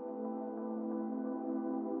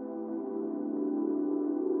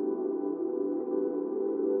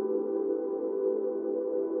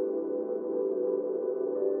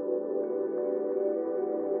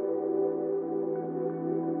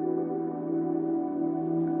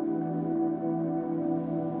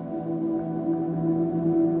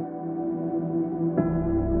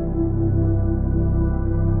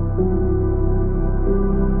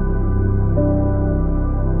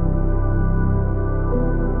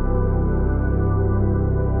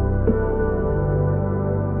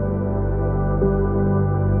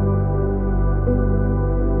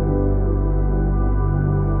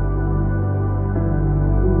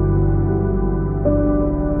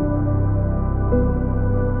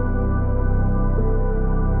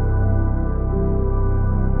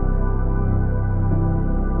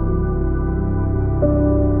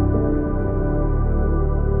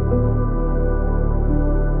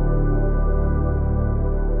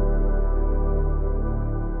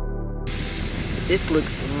 This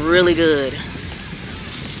looks really good.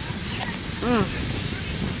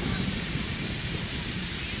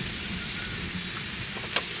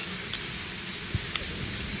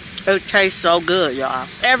 It tastes so good, y'all.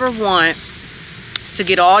 Ever want to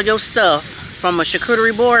get all your stuff from a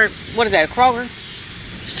charcuterie board? What is that, Kroger?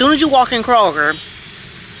 As soon as you walk in Kroger,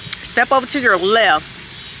 step over to your left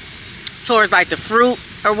towards like the fruit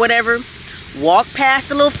or whatever. Walk past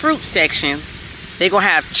the little fruit section. They're going to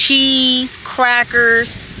have cheese,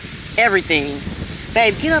 crackers, everything.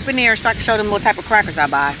 Babe, get up in there so I can show them what type of crackers I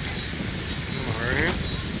buy. Right here?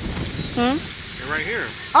 They're right here.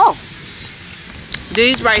 Oh.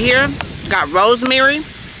 These right here got rosemary.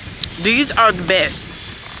 These are the best.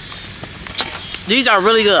 These are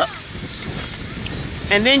really good.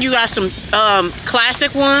 And then you got some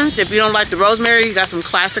classic ones. If you don't like the rosemary, you got some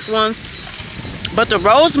classic ones. But the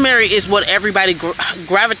rosemary is what everybody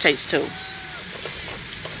gravitates to.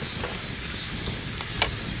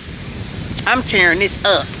 I'm tearing this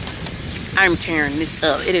up. I'm tearing this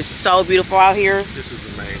up. It is so beautiful out here. This is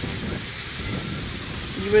amazing.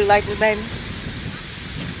 You really like this, baby?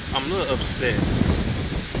 I'm a little upset.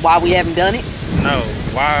 Why we haven't done it? No,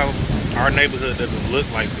 why our neighborhood doesn't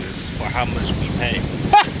look like this for how much we pay.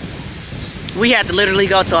 We had to literally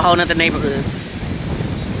go to a whole nother neighborhood.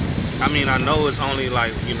 I mean, I know it's only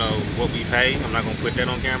like, you know, what we pay. I'm not going to put that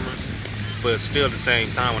on camera. But still at the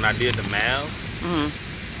same time, when I did the math,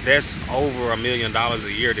 that's over $1 million a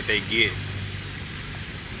year that they get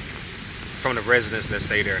from the residents that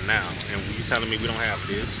stay there now. And you telling me we don't have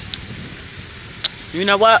this? You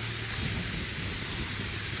know what?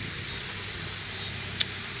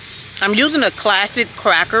 I'm using a classic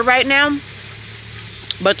cracker right now.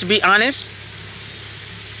 But to be honest,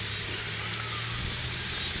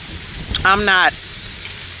 I'm not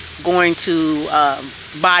going to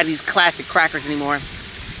buy these classic crackers anymore.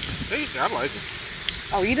 Hey, I like them.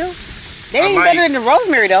 Oh, you do? They ain't better than the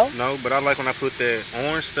rosemary, though. No, but I like when I put that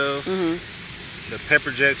orange stuff, the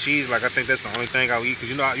pepper jack cheese. Like, I think that's the only thing I'll eat.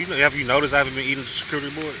 Because, have you noticed I haven't been eating the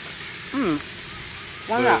charcuterie board?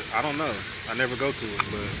 Why not? I don't know. I never go to it,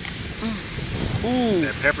 but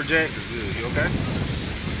that pepper jack is good. You okay?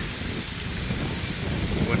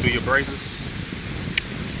 You want to do your braces?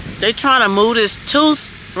 They trying to move this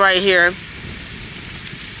tooth right here.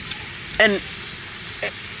 And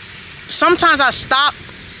sometimes I stop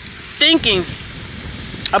thinking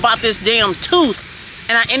about this damn tooth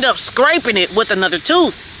and I end up scraping it with another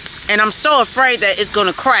tooth. And I'm so afraid that it's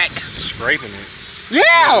gonna crack. Scraping it?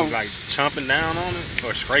 Yeah. Like chomping down on it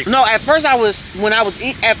or scraping? No, at first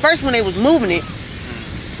when they was moving it,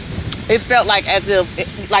 it felt like as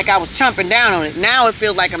if like I was chomping down on it. Now it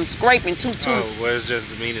feels like I'm scraping two tooth. Oh, well, it's just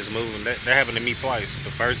mean it's moving. That happened to me twice.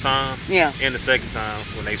 The first time, and the second time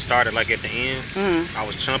when they started like at the end, I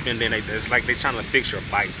was chomping. Then it's like they trying to fix your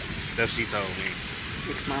bite. That's what she told me.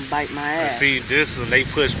 Fix my bite, my ass. And see, this when they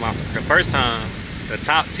pushed the first time, the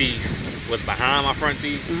top teeth was behind my front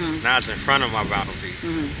teeth. Now it's in front of my bottom teeth.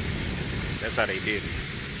 That's how they did it.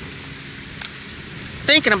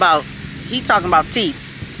 Thinking about, he talking about teeth.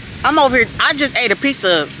 I'm over here, I just ate a piece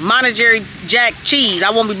of Monterey Jack cheese.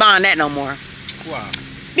 I won't be buying that no more. Wow.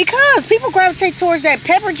 Because people gravitate towards that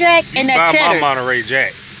pepper jack and that cheddar. My Monterey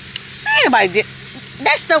Jack. Anybody did.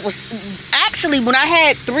 That stuff was actually, when I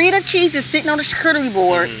had 3 of the cheeses sitting on the charcuterie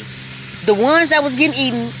board, the ones that was getting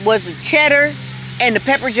eaten was the cheddar and the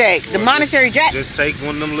pepper jack. The Monterey Jack. Just take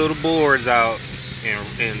one of them little boards out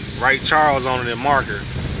and write Charles on it in marker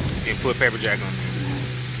and put pepper jack on it.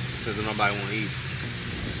 Because nobody want to eat.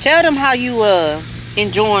 Tell them how you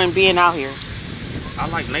enjoying being out here. I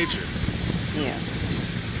like nature. Yeah.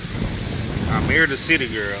 I married a city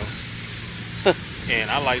girl.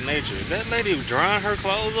 And I like nature. That lady was drying her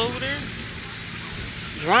clothes over there.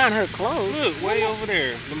 Drying her clothes? Look, way over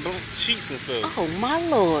there. The sheets and stuff. Oh, my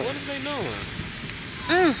Lord. What is they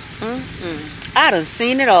doing? I done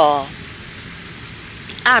seen it all.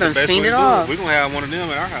 I done seen it all. We're going to have one of them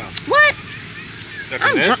at our house. What? That's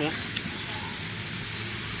the next one.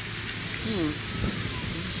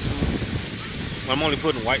 I'm only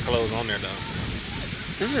putting white clothes on there, though.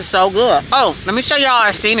 This is so good. Oh, let me show y'all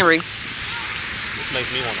our scenery. This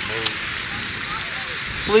makes me want to move.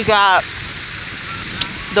 We got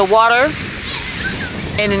the water.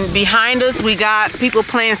 And then behind us, we got people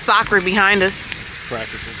playing soccer behind us.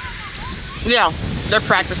 Practicing. Yeah, they're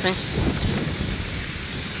practicing.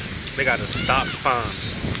 They got a stock pond.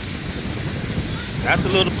 That's the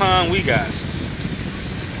little pond we got.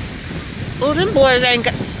 Oh, them boys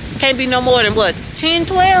can't be no more than what? 10,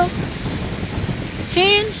 12?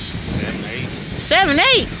 10? 7, 8. 7,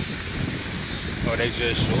 8. Or they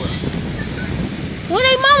just short. Where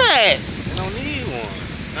they mama at? They don't need one.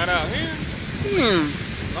 Not out here.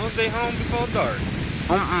 As long as they home before dark.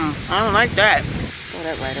 I don't like that. Throw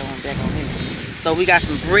that right on back on here. So we got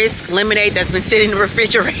some brisk lemonade that's been sitting in the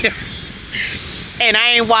refrigerator. And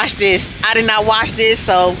I ain't washed this. I did not wash this,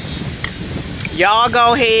 so y'all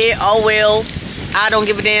go ahead. Oh well. I don't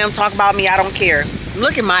give a damn. Talk about me. I don't care.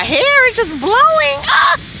 Look at my hair. It's just blowing.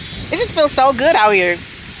 Ah! It just feels so good out here.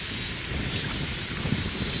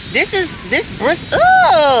 This brisk.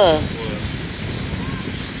 Ugh.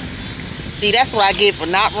 See, that's what I get for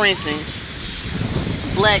not rinsing.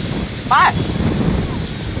 Black spot.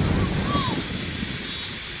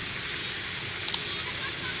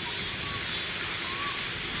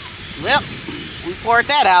 Well, we poured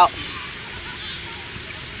that out.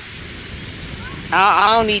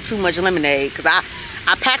 I don't need too much lemonade because I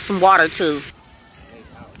packed some water too.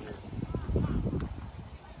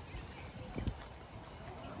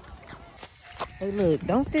 Hey, look,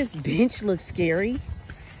 don't this bench look scary?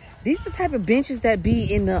 These are the type of benches that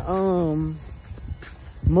be in the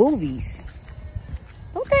movies.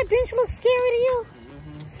 Don't that bench look scary to you?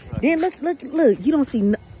 Then look, you don't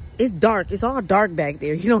see it's dark. It's all dark back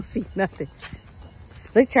there. You don't see nothing.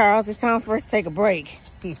 Look, Charles, it's time for us to take a break.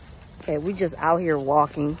 Okay, we just out here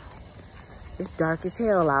walking. It's dark as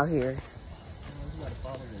hell out here.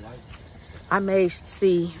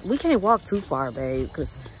 See, we can't walk too far, babe,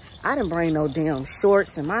 because I didn't bring no damn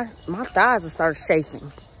shorts and my thighs will start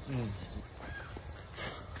chafing.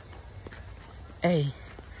 Hey,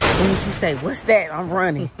 as soon as you say, what's that? I'm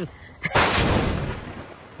running.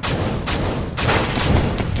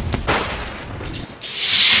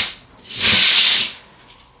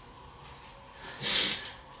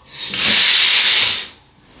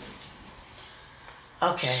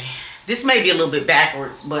 Okay, this may be a little bit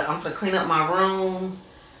backwards, but I'm gonna clean up my room,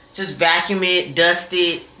 just vacuum it, dust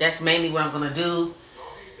it. That's mainly what I'm gonna do.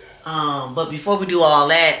 But before we do all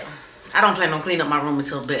that, I don't plan on cleaning up my room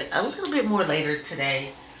until a little bit more later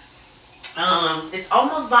today. It's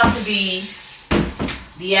almost about to be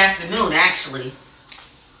the afternoon, actually.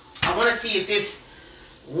 I want to see if this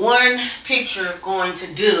one picture going to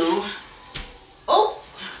do. Oh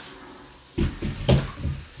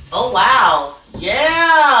wow.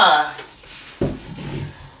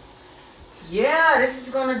 Yeah, this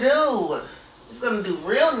is gonna do. It's gonna do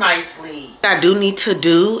real nicely. What I do need to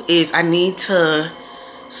do is I need to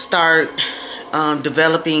start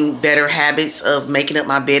developing better habits of making up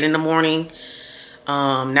my bed in the morning.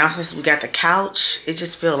 Now since we got the couch, it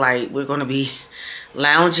just feel like we're gonna be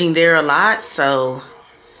lounging there a lot. So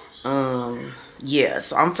yeah,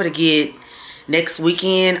 so I'm gonna get next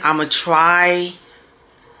weekend. I'm gonna try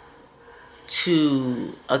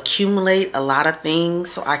to accumulate a lot of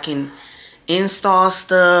things so I can install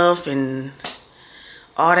stuff and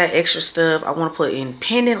all that extra stuff. I want to put in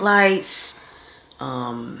pendant lights,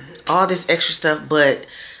 all this extra stuff. But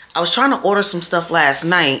I was trying to order some stuff last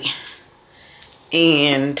night,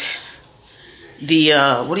 and the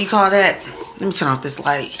what do you call that? Let me turn off this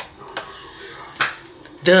light.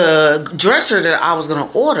 The dresser that I was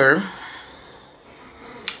gonna order,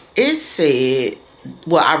 it said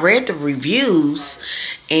well, I read the reviews,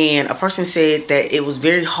 and a person said that it was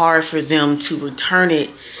very hard for them to return it,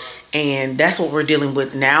 and that's what we're dealing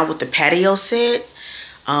with now with the patio set.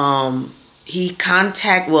 We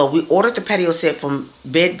ordered the patio set from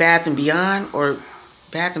Bed Bath and Beyond, or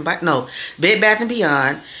Bed Bath and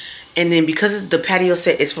Beyond, and then because the patio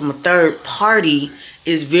set is from a third party,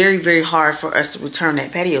 it's very, very hard for us to return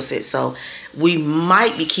that patio set. So we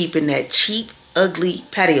might be keeping that cheap, ugly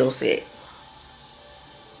patio set.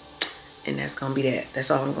 And that's gonna be that. That's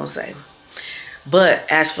all I'm gonna say. But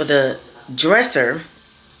as for the dresser,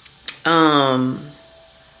 I'm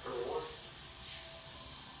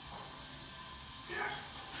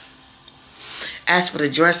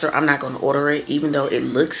not gonna order it, even though it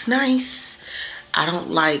looks nice. I don't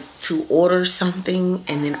like to order something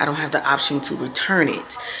and then I don't have the option to return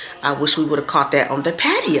it. I wish we would have caught that on the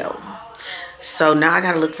patio. So now I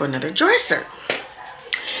gotta look for another dresser,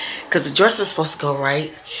 because the dresser is supposed to go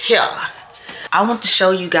right here. I want to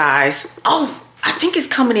show you guys, oh, I think it's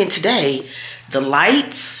coming in today, the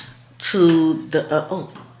lights to the,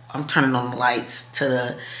 I'm turning on the lights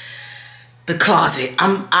to the closet.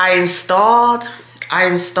 I installed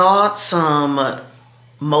some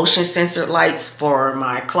motion sensor lights for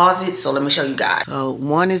my closet, so let me show you guys. So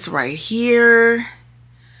one is right here,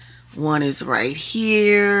 one is right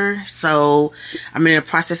here. So I'm in the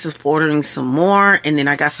process of ordering some more, and then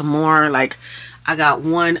I got some more, like I got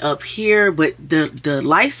one up here, but the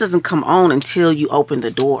lights doesn't come on until you open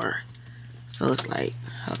the door. So it's like,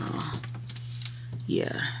 hold on,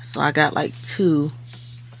 yeah, so I got like two.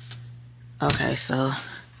 Okay, so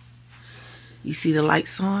you see the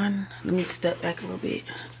lights on? Let me step back a little bit.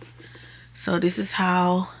 So this is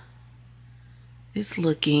how it's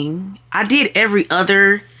looking. I did every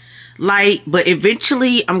other light, but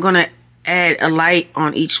eventually I'm gonna add a light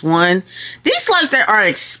on each one. These lights that are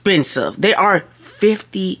expensive, they are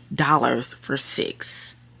 $50 for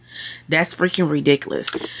 6. That's freaking ridiculous.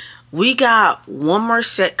 We got one more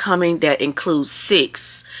set coming that includes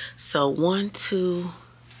 6. So 1, 2,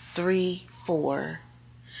 3, 4,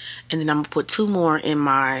 and then I'm gonna put 2 more in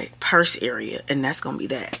my purse area, and that's gonna be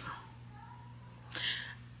that.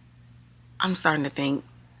 I'm starting to think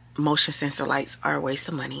motion sensor lights are a waste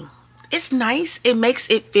of money. It's nice. It makes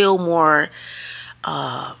it feel more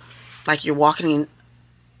like you're walking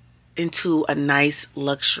into a nice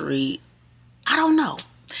luxury. I don't know.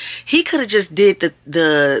 He could have just did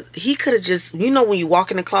he could have just, you know, when you walk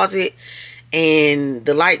in the closet and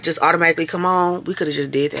the light just automatically come on, we could have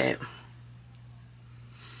just did that.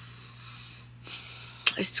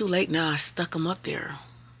 It's too late now. I stuck them up there.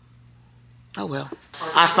 Oh well.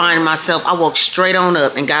 I find myself, I woke straight on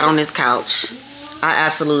up and got on this couch. I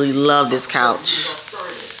absolutely love this couch.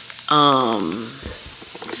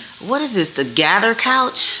 What is this? The Gather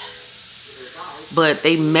couch? But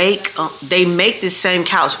they make this same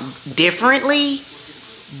couch differently,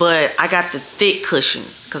 but I got the thick cushion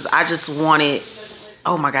because I just wanted,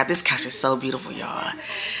 oh my God, this couch is so beautiful, y'all.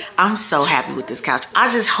 I'm so happy with this couch.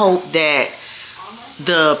 I just hope that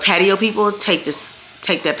the patio people take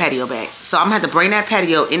that patio back. So I'm gonna have to bring that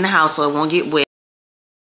patio in the house so it won't get wet.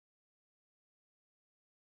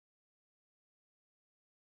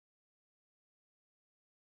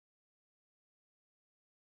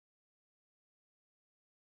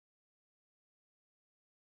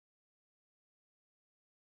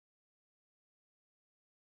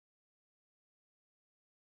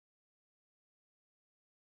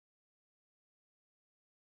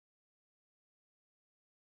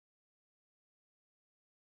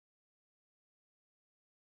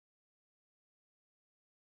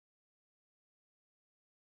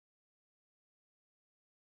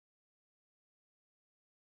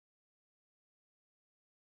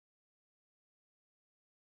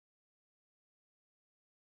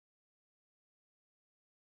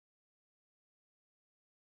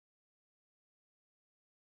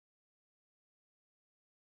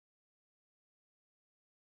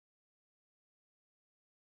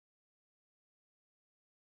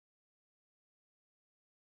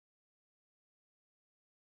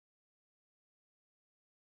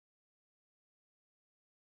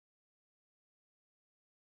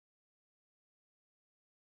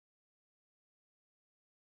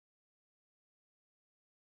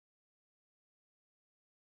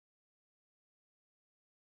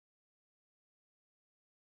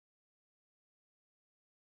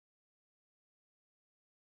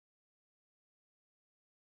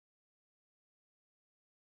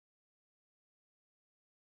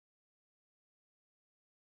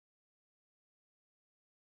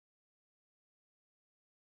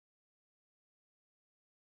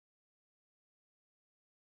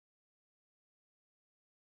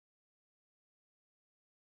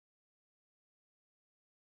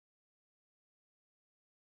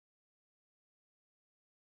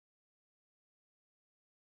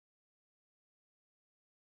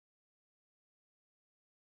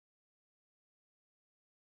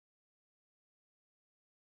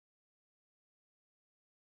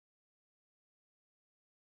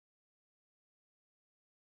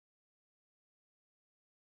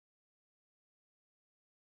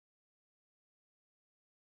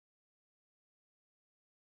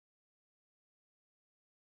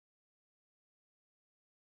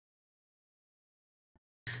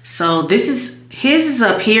 So this is, his is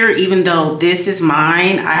up here, even though this is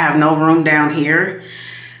mine. I have no room down here.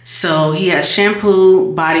 So he has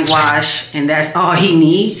shampoo, body wash, and that's all he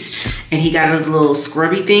needs. And he got his little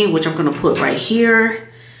scrubby thing, which I'm gonna put right here.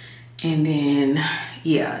 And then,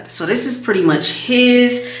 yeah, so this is pretty much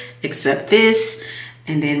his, except this.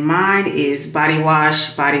 And then mine is body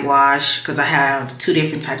wash, because I have 2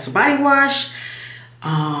 different types of body wash.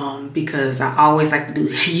 Because I always like to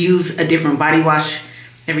use a different body wash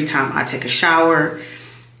every time I take a shower.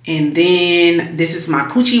 And then this is my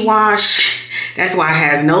coochie wash. That's why it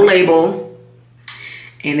has no label.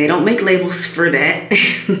 And they don't make labels for that.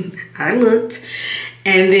 I looked.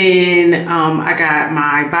 And then I got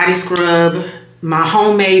my body scrub, my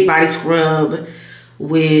homemade body scrub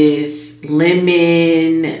with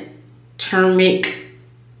lemon, turmeric,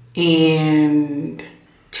 and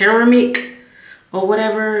turmeric or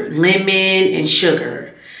whatever, lemon and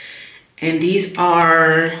sugar. And these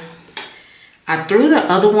are, I threw the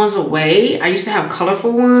other ones away. I used to have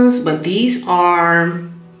colorful ones, but these are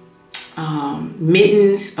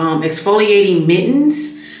mittens, exfoliating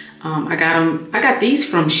mittens. I got these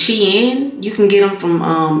from Shein. You can get them from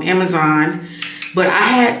Amazon, but I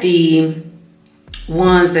had the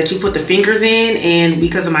ones that you put the fingers in, and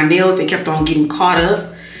because of my nails, they kept on getting caught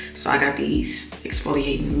up. So I got these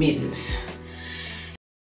exfoliating mittens.